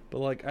 But,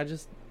 like,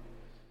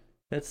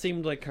 that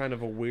seemed like kind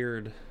of a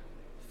weird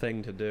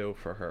thing to do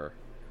for her.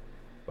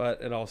 but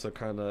it also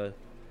kind of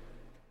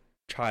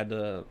tried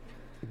to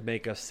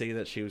make us see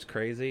that she was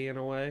crazy in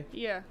a way.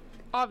 Yeah.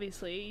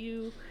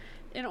 Obviously,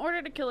 in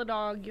order to kill a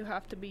dog, you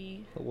have to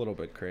be A little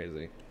bit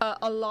crazy.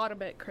 a lot of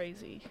bit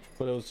crazy.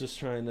 But it was just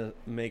trying to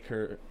make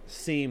her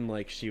seem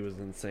like she was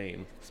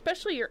insane.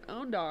 Especially your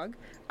own dog.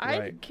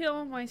 Right. I'd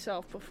kill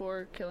myself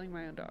before killing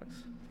my own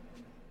dogs.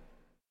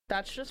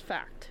 That's just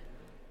fact.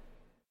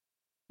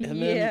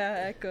 And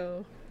then-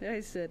 Echo.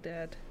 I said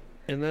that.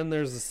 And then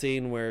there's a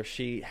scene where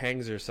she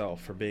hangs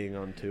herself for being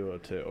on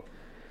 202.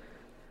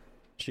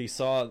 She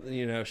saw,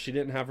 she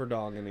didn't have her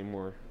dog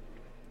anymore.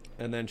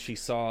 And then she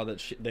saw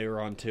that they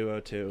were on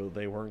 202.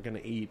 They weren't going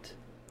to eat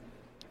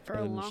For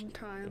a And long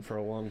time. for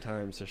a long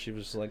time. So she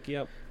was just like,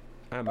 yep,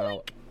 I'm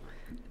out.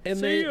 And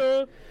See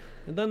ya.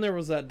 And then there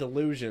was that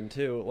delusion,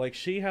 too. Like,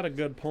 she had a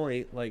good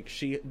point. Like,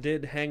 she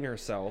did hang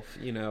herself,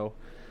 when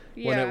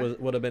it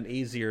would have been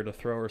easier to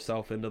throw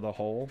herself into the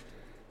hole.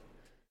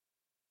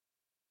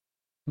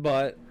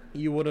 But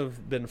you would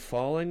have been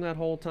falling that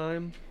whole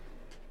time.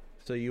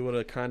 So you would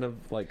have kind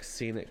of, like,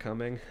 seen it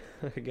coming,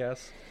 I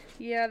guess.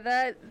 Yeah,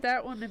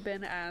 that wouldn't have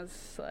been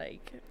as,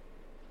 like,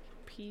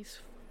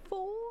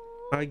 peaceful.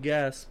 I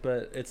guess,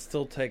 but it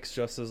still takes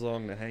just as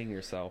long to hang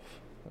yourself,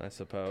 I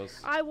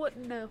suppose. I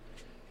wouldn't know.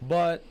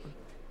 But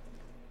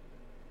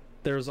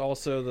there's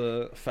also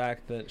the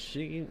fact that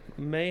she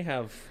may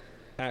have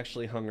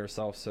actually hung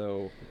herself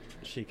so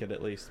she could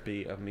at least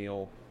be a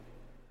meal.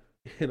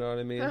 You know what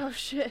I mean? Oh,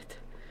 shit.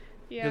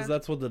 Yeah. Because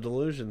that's what the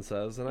delusion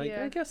says, and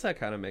Yeah. I guess that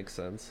kind of makes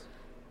sense.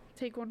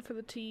 Take one for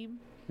the team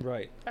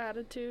Right.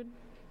 attitude.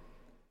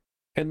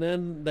 And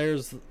then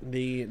there's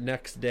the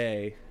next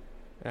day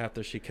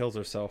after she kills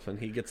herself and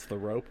he gets the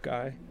rope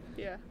guy.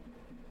 Yeah.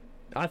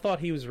 I thought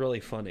he was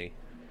really funny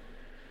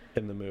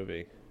in the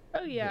movie.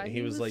 Oh, yeah.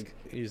 He's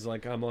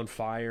like, I'm on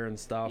fire and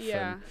stuff.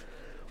 Yeah.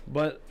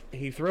 But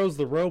he throws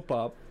the rope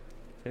up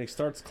and he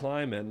starts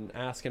climbing,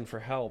 asking for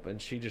help,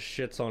 and she just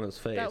shits on his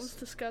face. That was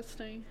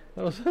disgusting.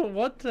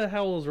 What the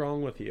hell is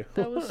wrong with you?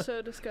 That was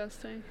so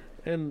disgusting.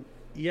 And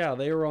yeah,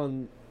 they were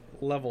on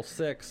level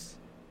 6.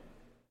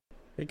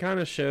 It kind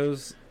of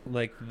shows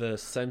like the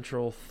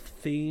central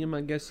theme,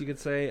 I guess you could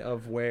say,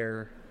 of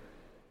where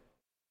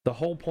the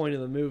whole point of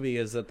the movie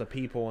is that the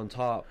people on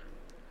top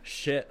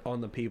shit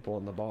on the people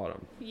on the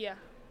bottom, Yeah.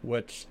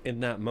 which in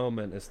that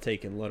moment is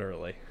taken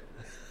literally.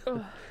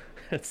 Ugh.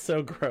 It's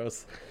so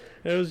gross.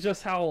 It was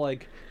just how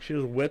like she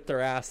just whipped her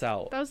ass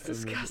out. That was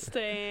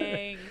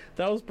disgusting.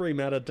 That was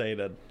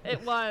premeditated.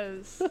 It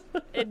was.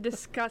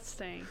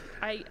 Disgusting.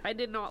 I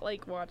did not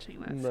like watching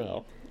that scene.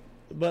 No.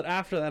 But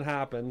after that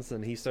happens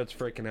and he starts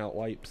freaking out,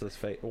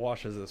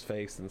 washes his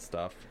face and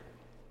stuff.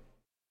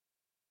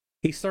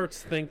 He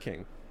starts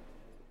thinking.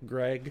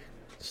 Greg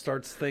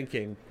starts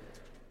thinking,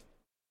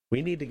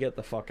 we need to get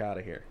the fuck out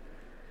of here.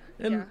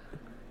 And Yeah.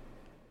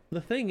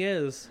 the thing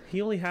is,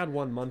 he only had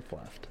 1 month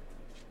left.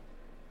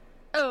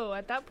 Oh,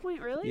 at that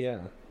point, really?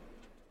 Yeah.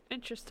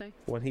 Interesting.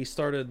 When he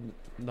started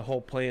the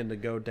whole plan to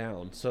go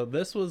down. So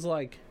this was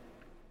like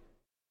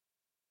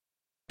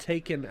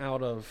taken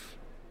out of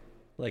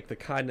like the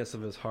kindness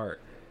of his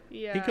heart.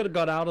 Yeah. He could have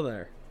got out of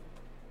there.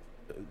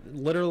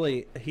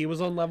 Literally, he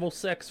was on level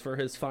 6 for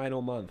his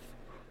final month.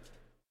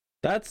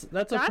 That's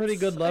a pretty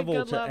good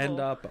level to end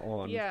up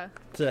on. Yeah.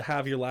 To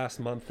have your last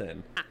month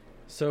in.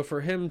 So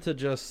for him to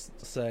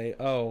just say,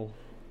 "Oh,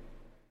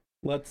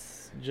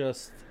 let's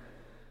just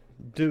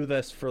do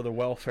this for the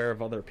welfare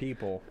of other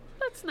people."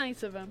 That's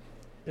nice of him.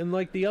 And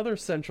like the other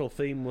central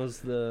theme was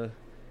the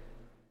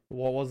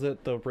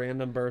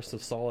random burst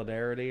of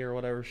solidarity or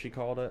whatever she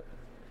called it.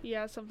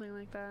 Yeah, something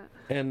like that.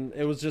 And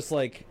it was just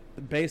like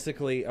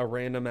basically a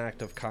random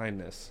act of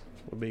kindness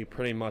would be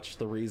pretty much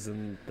the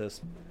reason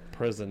this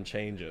prison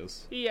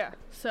changes. Yeah,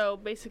 so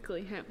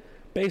basically him.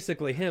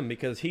 Basically him,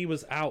 because he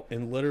was out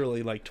in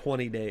literally like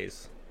 20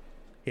 days.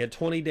 He had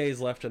 20 days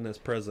left in this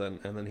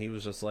prison, and then he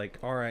was just like,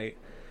 alright,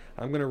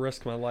 I'm going to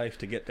risk my life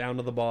to get down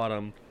to the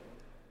bottom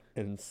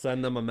and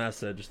send them a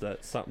message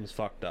that something's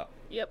fucked up.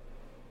 Yep.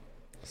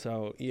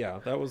 So, yeah,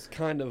 that was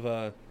kind of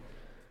a,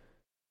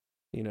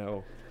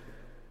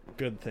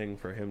 good thing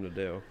for him to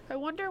do. I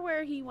wonder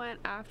where he went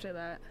after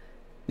that.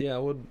 Yeah,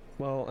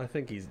 I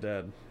think he's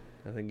dead.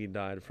 I think he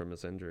died from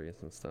his injuries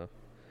and stuff.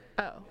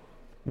 Oh.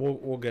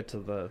 We'll get to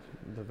the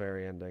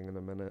very ending in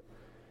a minute.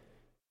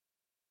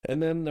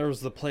 And then there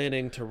was the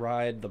planning to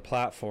ride the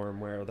platform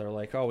where they're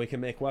like, oh, we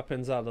can make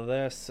weapons out of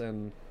this,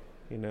 and,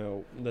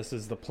 this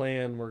is the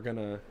plan. We're going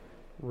to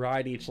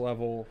ride each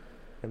level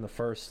in the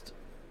first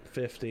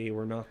 50.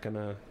 We're not going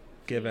to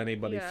give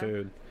anybody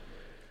food.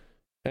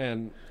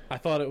 And I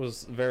thought it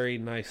was very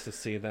nice to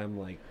see them,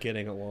 like,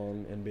 getting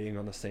along and being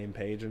on the same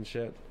page and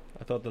shit.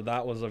 I thought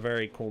that was a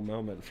very cool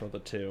moment for the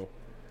two.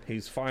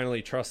 He's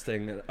finally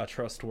trusting a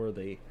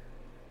trustworthy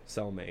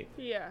cellmate.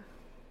 Yeah.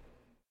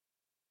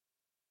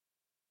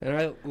 And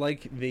I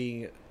like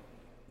the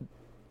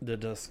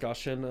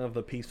discussion of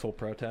the peaceful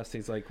protest.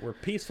 He's like, we're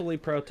peacefully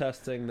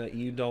protesting that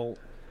you don't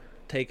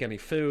take any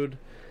food,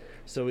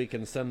 so we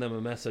can send them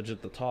a message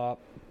at the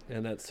top.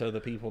 and that so the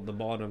people at the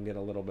bottom get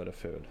a little bit of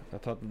food. I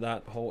thought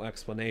that whole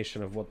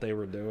explanation of what they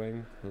were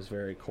doing was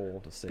very cool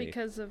to see.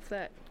 Because of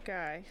that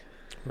guy.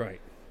 Right.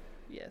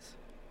 Yes.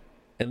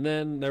 And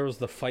then there was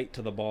the fight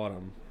to the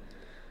bottom.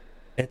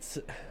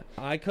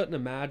 I couldn't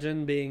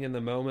imagine being in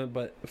the moment,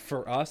 but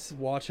for us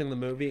watching the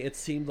movie, it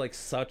seemed like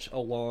such a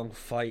long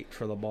fight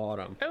for the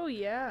bottom. Oh,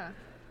 yeah.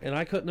 And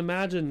I couldn't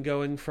imagine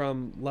going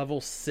from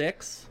level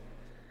 6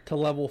 to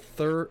level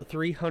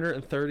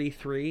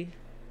 333.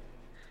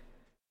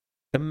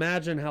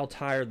 Imagine how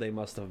tired they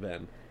must have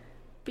been.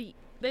 Beat.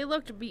 They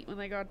looked beat when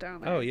they got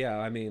down there. Oh, yeah.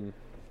 I mean,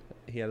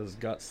 he had his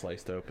gut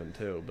sliced open,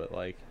 too. But,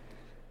 like,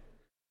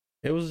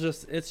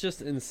 it's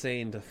just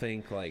insane to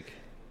think, like,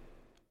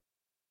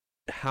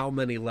 how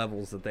many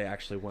levels that they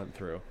actually went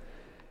through.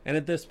 And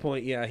at this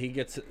point, yeah, he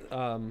gets,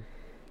 the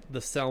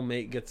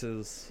cellmate gets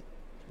his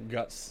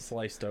guts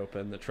sliced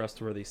open, the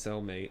trustworthy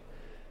cellmate.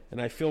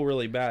 And I feel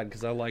really bad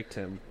because I liked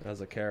him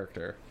as a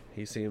character.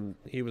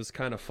 He was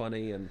kind of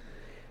funny, and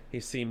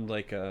he seemed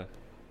like I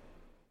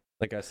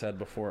said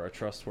before, a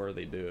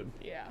trustworthy dude.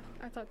 Yeah,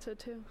 I thought so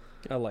too.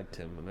 I liked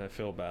him, and I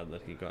feel bad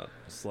that he got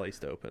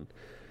sliced open.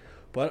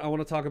 But I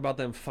want to talk about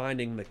them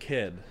finding the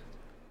kid.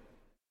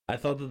 I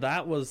thought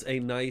that was a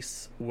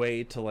nice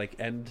way to, like,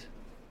 end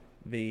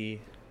the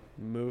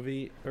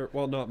movie, or,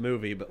 well, not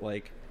movie, but,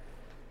 like,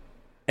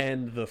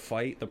 end the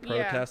fight. The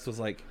protest was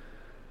like,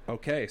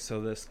 okay,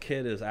 so this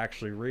kid is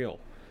actually real.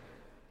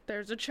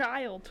 There's a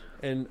child.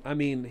 And, I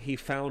mean, he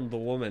found the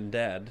woman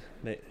dead.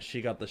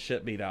 She got the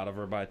shit beat out of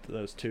her by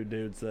those two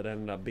dudes that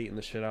ended up beating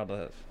the shit out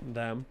of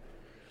them.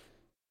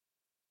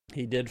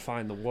 He did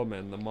find the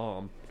woman, the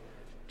mom,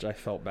 which I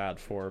felt bad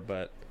for,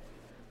 but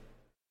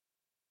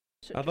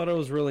I thought it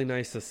was really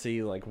nice to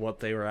see, like, what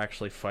they were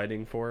actually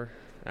fighting for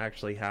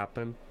actually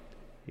happen,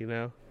 you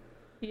know?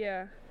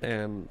 Yeah.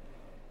 And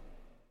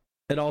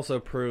it also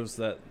proves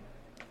that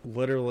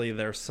literally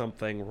there's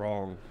something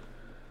wrong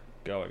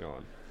going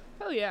on.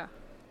 Oh, yeah.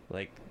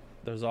 Like,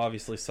 there's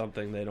obviously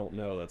something they don't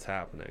know that's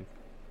happening.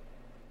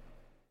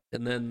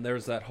 And then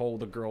there's that whole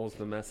the girl's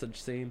the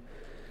message scene.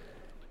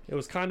 It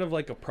was kind of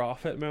like a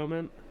prophet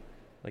moment.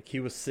 Like,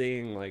 he was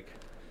seeing, like,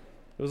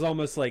 it was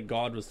almost like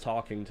God was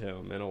talking to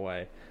him in a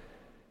way.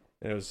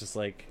 And it was just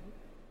like,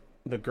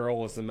 the girl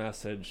was the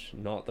message,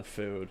 not the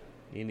food.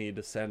 You need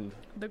to send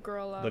the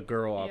girl up.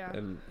 Yeah.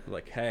 And,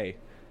 like, hey,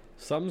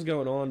 something's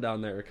going on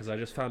down there because I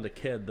just found a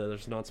kid that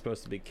there's not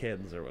supposed to be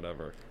kids or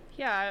whatever.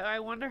 Yeah, I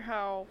wonder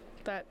how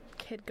that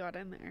kid got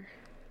in there.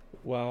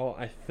 Well,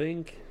 I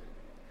think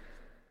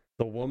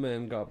the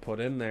woman got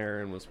put in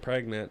there and was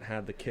pregnant,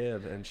 had the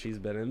kid, and she's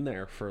been in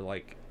there for,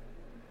 like,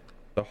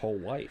 the whole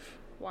life.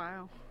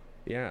 Wow.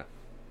 Yeah,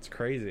 it's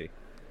crazy.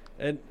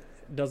 It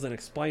doesn't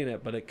explain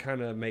it, but it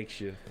kind of makes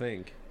you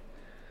think.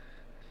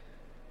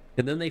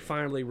 And then they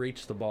finally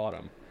reach the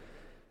bottom.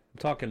 I'm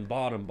talking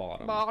bottom.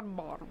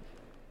 Bottom.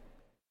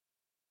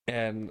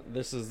 And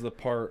this is the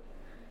part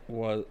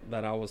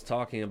that I was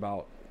talking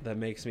about that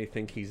makes me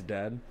think he's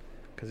dead,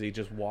 because he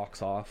just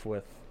walks off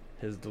with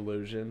his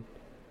delusion.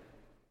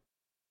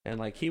 And,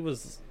 like, he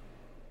was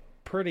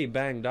pretty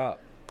banged up.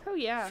 Oh,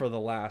 yeah. For the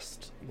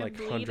last, like,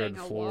 100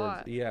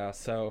 floors. Yeah,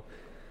 so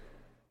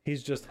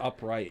he's just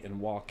upright and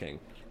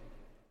walking.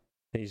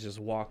 He's just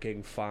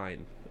walking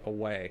fine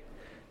away.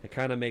 It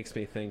kind of makes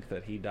me think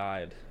that he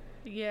died.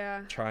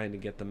 Yeah. Trying to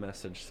get the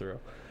message through.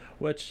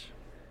 Which,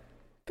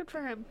 good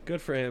for him.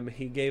 Good for him.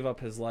 He gave up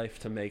his life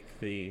to make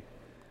the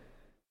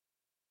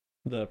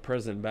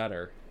prison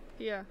better.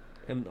 Yeah.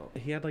 And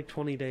he had like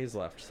 20 days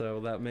left, so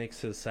that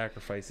makes his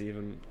sacrifice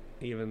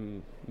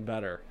even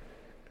better.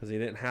 Because he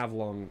didn't have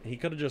long. He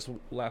could have just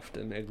left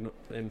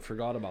and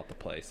forgot about the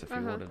place if he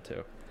wanted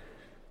to.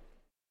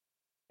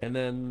 And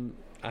then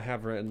I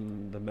have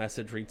written the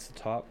message reaches the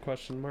top ?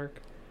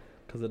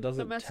 Because it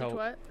doesn't the message tell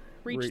what?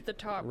 Reach the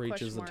top ?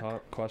 Reaches the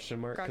top ? Because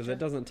Gotcha. it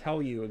doesn't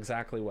tell you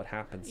exactly what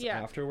happens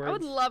afterwards. I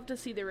would love to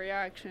see the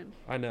reaction.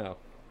 I know.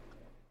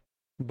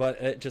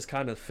 But it just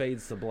kind of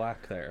fades to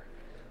black there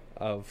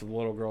of the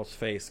little girl's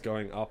face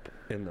going up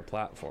in the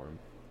platform.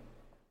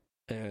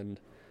 And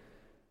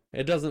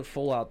it doesn't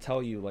full out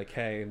tell you, like,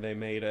 hey, they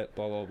made it,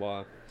 blah, blah,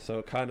 blah. So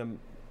it kind of,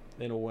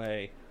 in a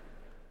way,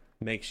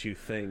 makes you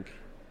think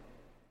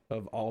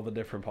of all the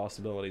different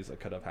possibilities that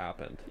could have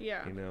happened.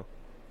 Yeah. You know?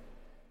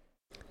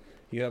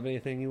 You have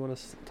anything you want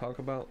to talk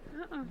about?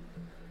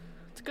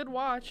 It's a good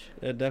watch.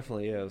 It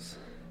definitely is.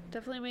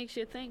 Definitely makes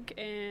you think,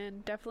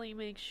 and definitely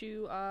makes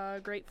you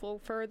grateful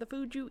for the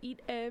food you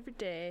eat every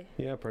day.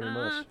 Yeah, pretty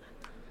much.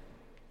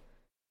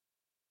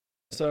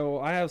 So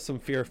I have some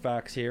fear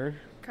facts here.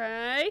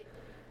 Okay.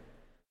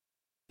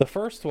 The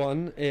first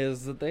one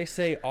is that they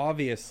say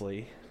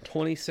obviously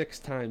 26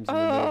 times in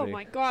the movie. Oh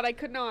my god, I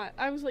could not.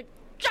 I was like,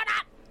 shut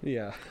up!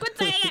 Yeah. Quit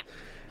saying it!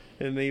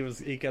 And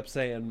he kept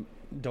saying,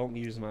 don't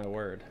use my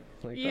word.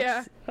 Like,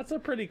 yeah. That's a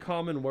pretty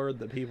common word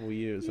that people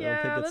use. Yeah,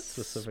 I don't think it's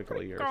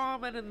specifically yours.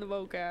 Common in the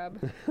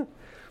vocab.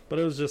 But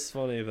it was just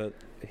funny that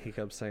he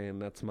kept saying,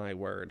 that's my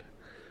word.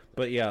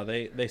 But yeah,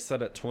 they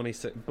said it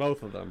 26,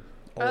 both of them.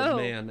 Old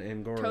Man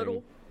and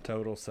Goring.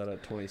 Total said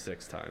it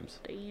 26 times.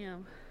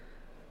 Damn.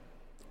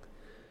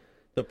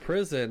 The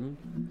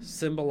prison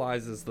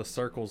symbolizes the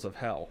circles of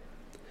hell.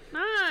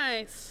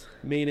 Nice.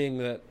 Meaning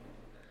that,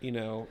 you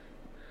know,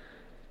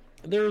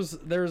 there's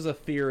a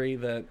theory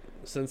that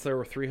since there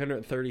were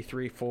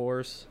 333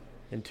 floors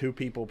and 2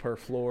 people per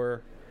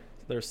floor,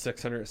 there's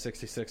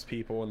 666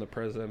 people in the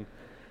prison.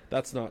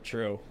 That's not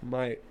true.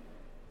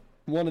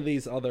 Two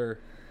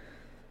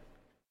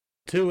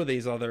of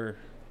these other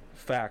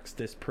facts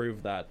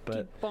disprove that,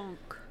 but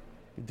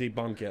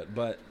debunk it.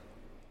 But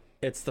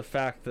it's the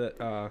fact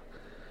that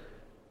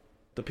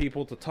the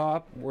people at the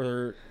top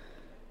were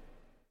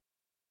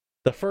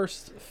the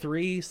first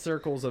 3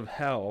 circles of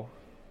hell,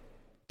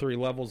 3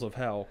 levels of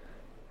hell,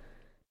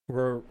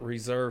 were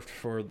reserved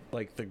for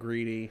like the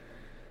greedy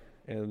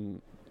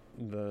and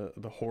the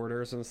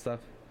hoarders and stuff.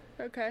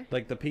 Okay.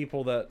 Like the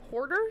people that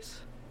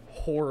hoarders.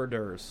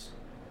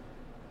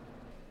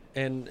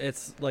 And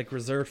it's like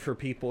reserved for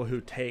people who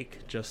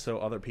take just so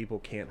other people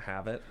can't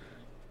have it.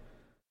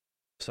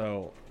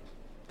 So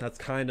that's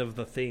kind of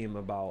the theme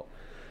about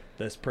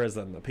this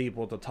prison. The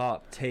people at the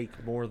top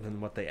take more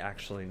than what they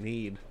actually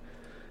need.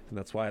 And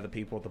that's why the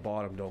people at the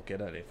bottom don't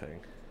get anything.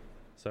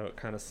 So it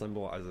kind of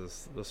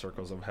symbolizes the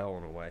circles of hell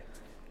in a way.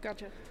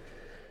 Gotcha.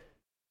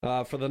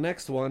 For the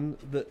next one,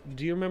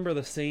 do you remember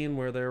the scene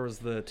where there was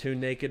the 2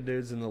 naked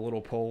dudes in the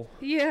little pool?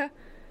 Yeah.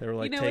 They were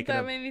like you know what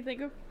that made me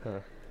think of? Huh.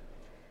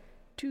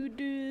 2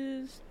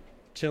 dudes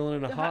chilling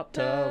in a hot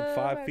tub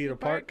 5 feet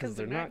apart because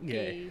they're not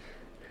gay.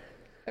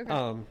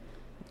 Okay.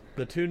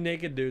 The 2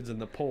 naked dudes in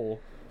the pool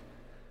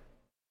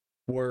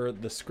were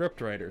the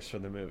script writers for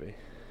the movie.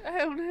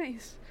 Oh,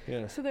 nice.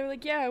 Yeah. So they were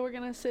like, yeah, we're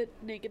going to sit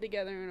naked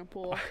together in a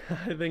pool.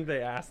 I think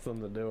they asked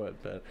them to do it,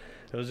 but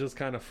it was just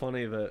kind of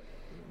funny that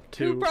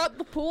Who brought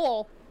the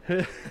pool?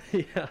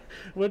 Yeah.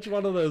 Which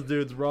one of those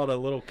dudes brought a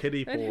little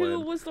kiddie pool and who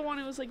was the one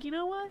who was like, you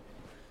know what?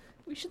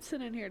 We should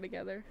sit in here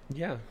together.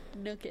 Yeah.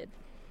 Naked.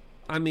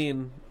 I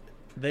mean,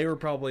 they were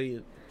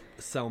probably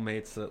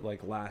cellmates that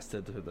like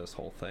lasted through this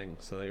whole thing,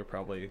 so they were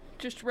probably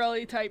just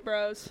really tight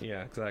bros.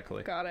 Yeah,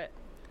 exactly. Got it.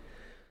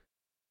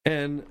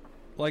 And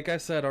like I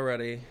said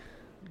already,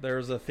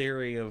 there's a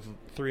theory of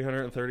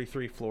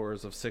 333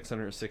 floors of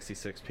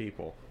 666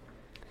 people.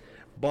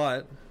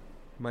 But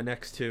my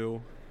next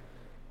 2,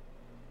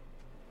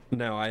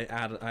 no,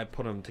 I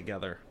put them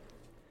together.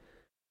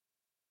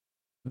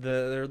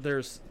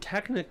 There's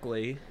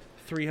technically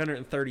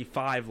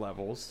 335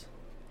 levels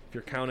if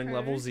you're counting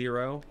level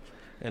 0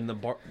 and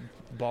the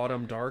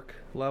bottom dark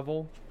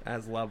level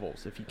as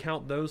levels. If you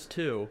count those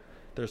 2,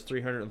 there's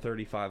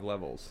 335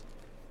 levels.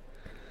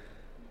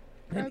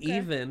 And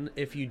even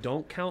if you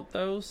don't count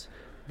those,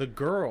 the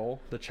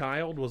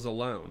child was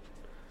alone.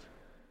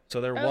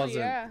 So there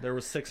there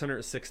was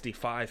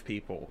 665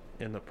 people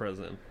in the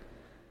prison.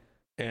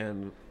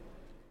 And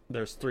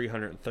there's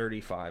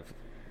 335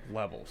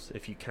 levels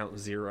if you count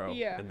 0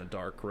 in the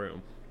dark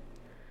room.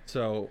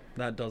 So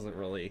that doesn't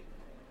really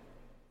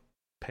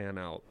pan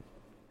out.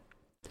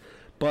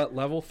 But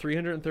level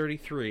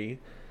 333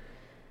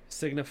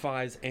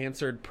 signifies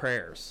answered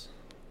prayers.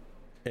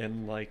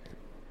 And like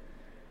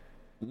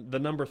the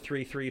number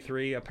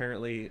 333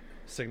 apparently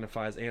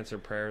signifies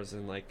answered prayers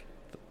in like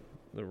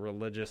the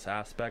religious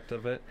aspect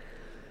of it.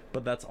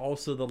 But that's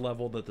also the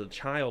level that the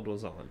child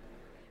was on.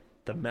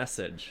 The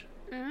message.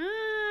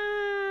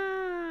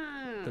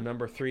 The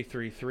number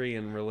 333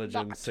 in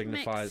religion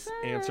signifies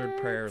answered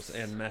prayers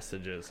and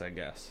messages, I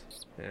guess.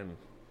 And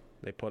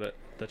they put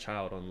the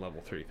child on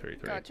level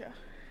 333. Gotcha.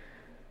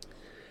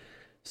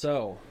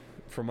 So,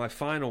 for my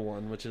final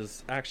one, which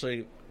is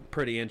actually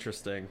pretty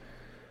interesting,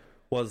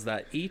 was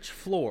that each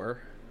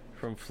floor,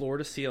 from floor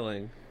to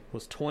ceiling,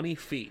 was 20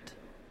 feet,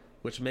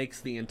 which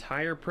makes the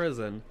entire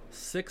prison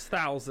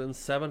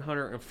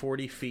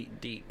 6,740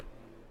 feet deep.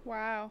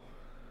 Wow.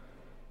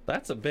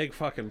 That's a big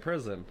fucking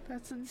prison.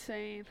 That's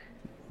insane.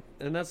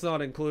 And that's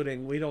not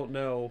including, we don't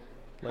know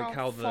like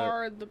how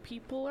far the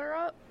people are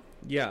up.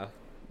 Yeah,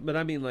 but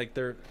I mean like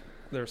they're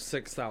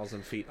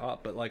 6,000 feet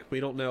up, but like we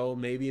don't know,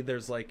 maybe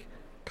there's like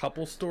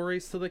couple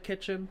stories to the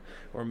kitchen,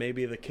 or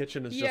maybe the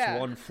kitchen is just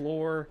one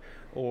floor,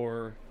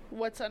 or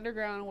what's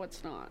underground and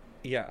what's not.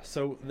 Yeah,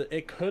 so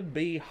it could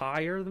be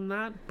higher than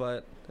that,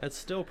 but it's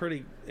still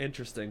pretty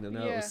interesting to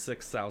know it was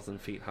 6,000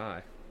 feet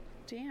high.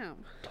 Damn.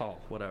 Tall,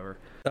 whatever.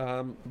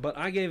 But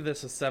I gave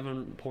this a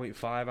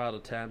 7.5 out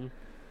of 10.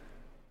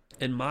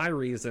 And my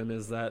reason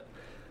is that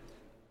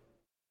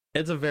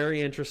it's a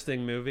very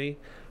interesting movie,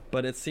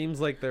 but it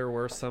seems like there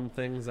were some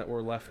things that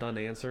were left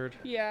unanswered.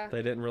 Yeah.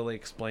 They didn't really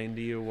explain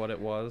to you what it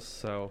was,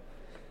 so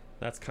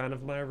that's kind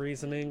of my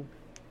reasoning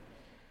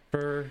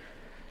for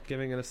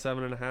giving it a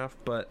 7.5,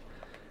 but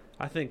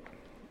I think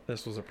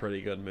this was a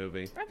pretty good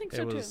movie. I think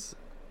so too.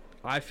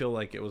 I feel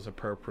like it was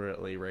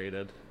appropriately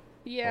rated.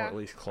 Yeah. Or at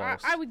least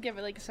close. I would give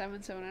it like a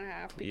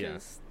 7.5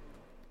 because...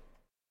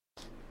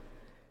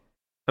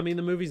 I mean,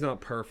 the movie's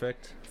not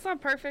perfect. It's not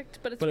perfect,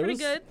 but it's pretty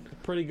good.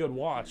 Pretty good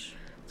watch.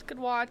 It's a good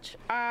watch.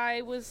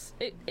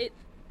 It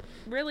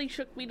really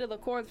shook me to the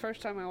core the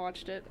first time I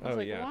watched it. I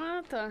was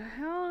what the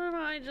hell did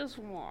I just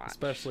watch?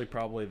 Especially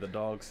probably the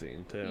dog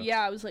scene, too.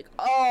 Yeah, I was like,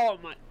 oh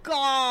my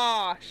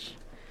gosh.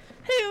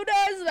 Who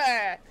does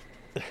that?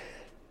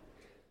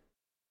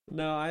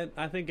 No,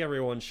 I think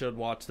everyone should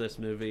watch this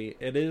movie.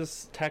 It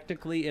is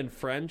technically in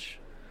French,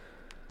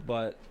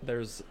 but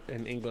there's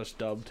an English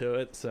dub to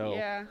it, so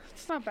Yeah,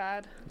 it's not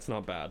bad. it's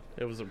not bad.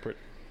 It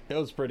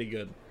was pretty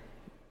good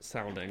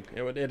sounding.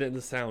 It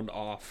didn't sound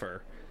off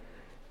or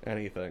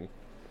anything.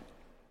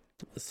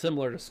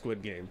 Similar to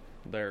Squid Game,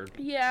 their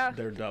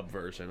dub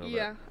version of it.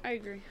 Yeah, I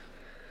agree.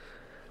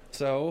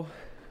 So,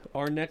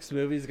 our next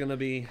movie is gonna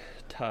be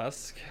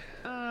Tusk,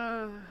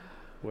 Uh,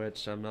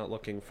 which I'm not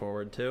looking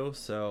forward to.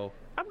 So,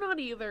 I'm not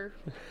either.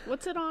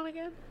 What's it on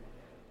again?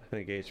 I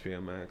think HBO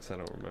Max. I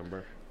don't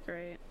remember.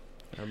 Great.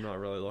 I'm not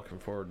really looking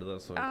forward to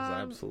this one because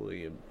I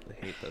absolutely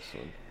hate this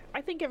one.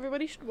 I think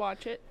everybody should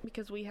watch it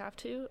because we have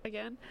to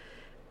again.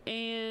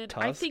 And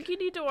I Tusk? think you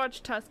need to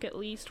watch Tusk at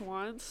least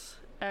once.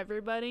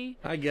 Everybody.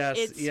 I guess,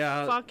 It's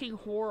yeah. fucking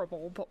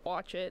horrible, but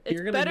watch it. It's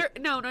You're gonna better.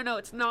 No,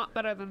 it's not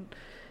better than.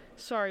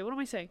 Sorry, what am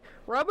I saying?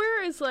 Rubber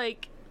is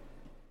like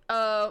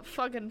a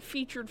fucking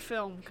featured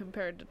film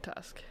compared to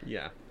Tusk.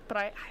 Yeah. But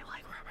I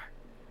like Rubber.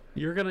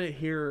 You're gonna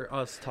hear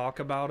us talk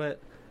about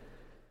it.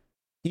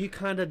 You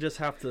kind of just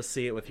have to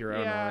see it with your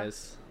own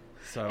eyes.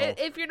 So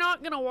If you're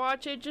not gonna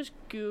watch it, just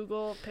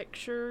Google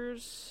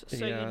pictures so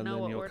yeah, you and know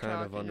then what you'll we're kind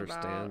talking of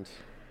understand.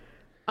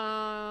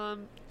 about.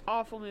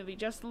 Awful movie.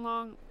 Justin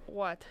Long,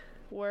 what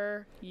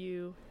were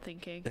you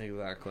thinking?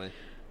 Exactly.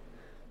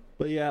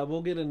 But yeah,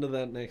 we'll get into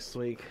that next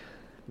week.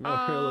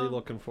 Not really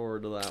looking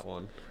forward to that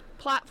one.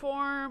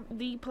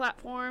 The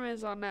Platform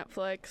is on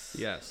Netflix.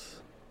 Yes.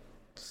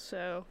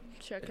 So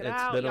check it It's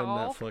out, been y'all.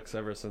 on Netflix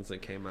ever since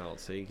it came out,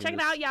 so you can Check it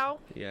out, y'all.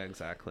 Yeah,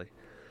 exactly.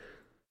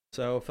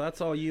 So if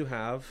that's all you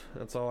have,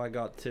 that's all I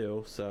got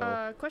too.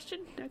 So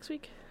Question next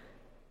week.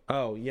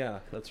 oh yeah,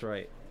 that's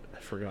right. I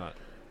forgot.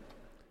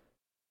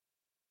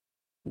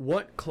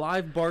 What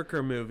Clive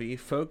Barker movie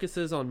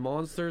focuses on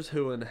monsters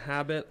who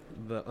inhabit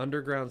the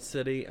underground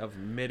city of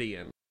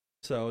Midian?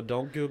 So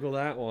don't Google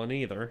that one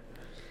either.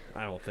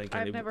 I don't think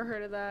I've never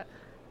heard of that.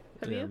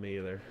 Have yeah, you? me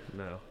either.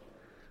 No.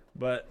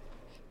 But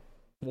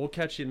we'll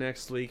catch you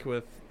next week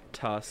with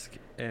Tusk,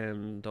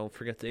 and don't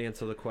forget to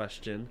answer the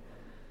question.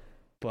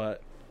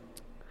 But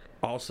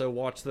also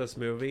watch this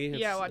movie.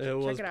 Yeah, watch it. It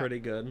Check was it out. pretty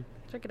good.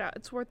 Check it out.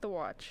 It's worth the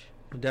watch.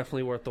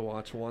 Definitely worth the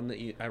watch. One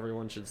that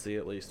everyone should see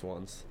at least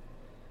once.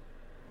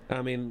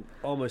 I mean,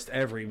 almost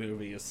every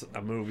movie is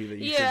a movie that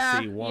you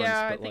should see once.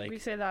 Yeah, I but think we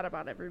say that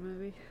about every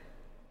movie.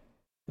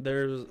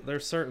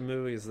 there's certain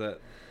movies that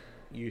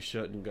you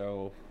shouldn't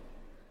go.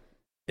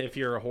 If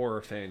you're a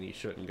horror fan, you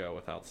shouldn't go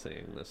without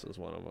seeing. This is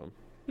one of them.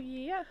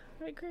 Yeah,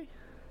 I agree.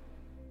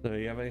 So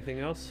you have anything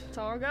else? That's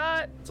all I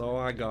got. That's all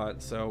I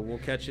got. So we'll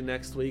catch you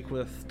next week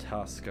with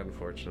Tusk,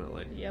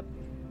 unfortunately. Yep.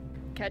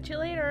 Catch you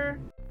later.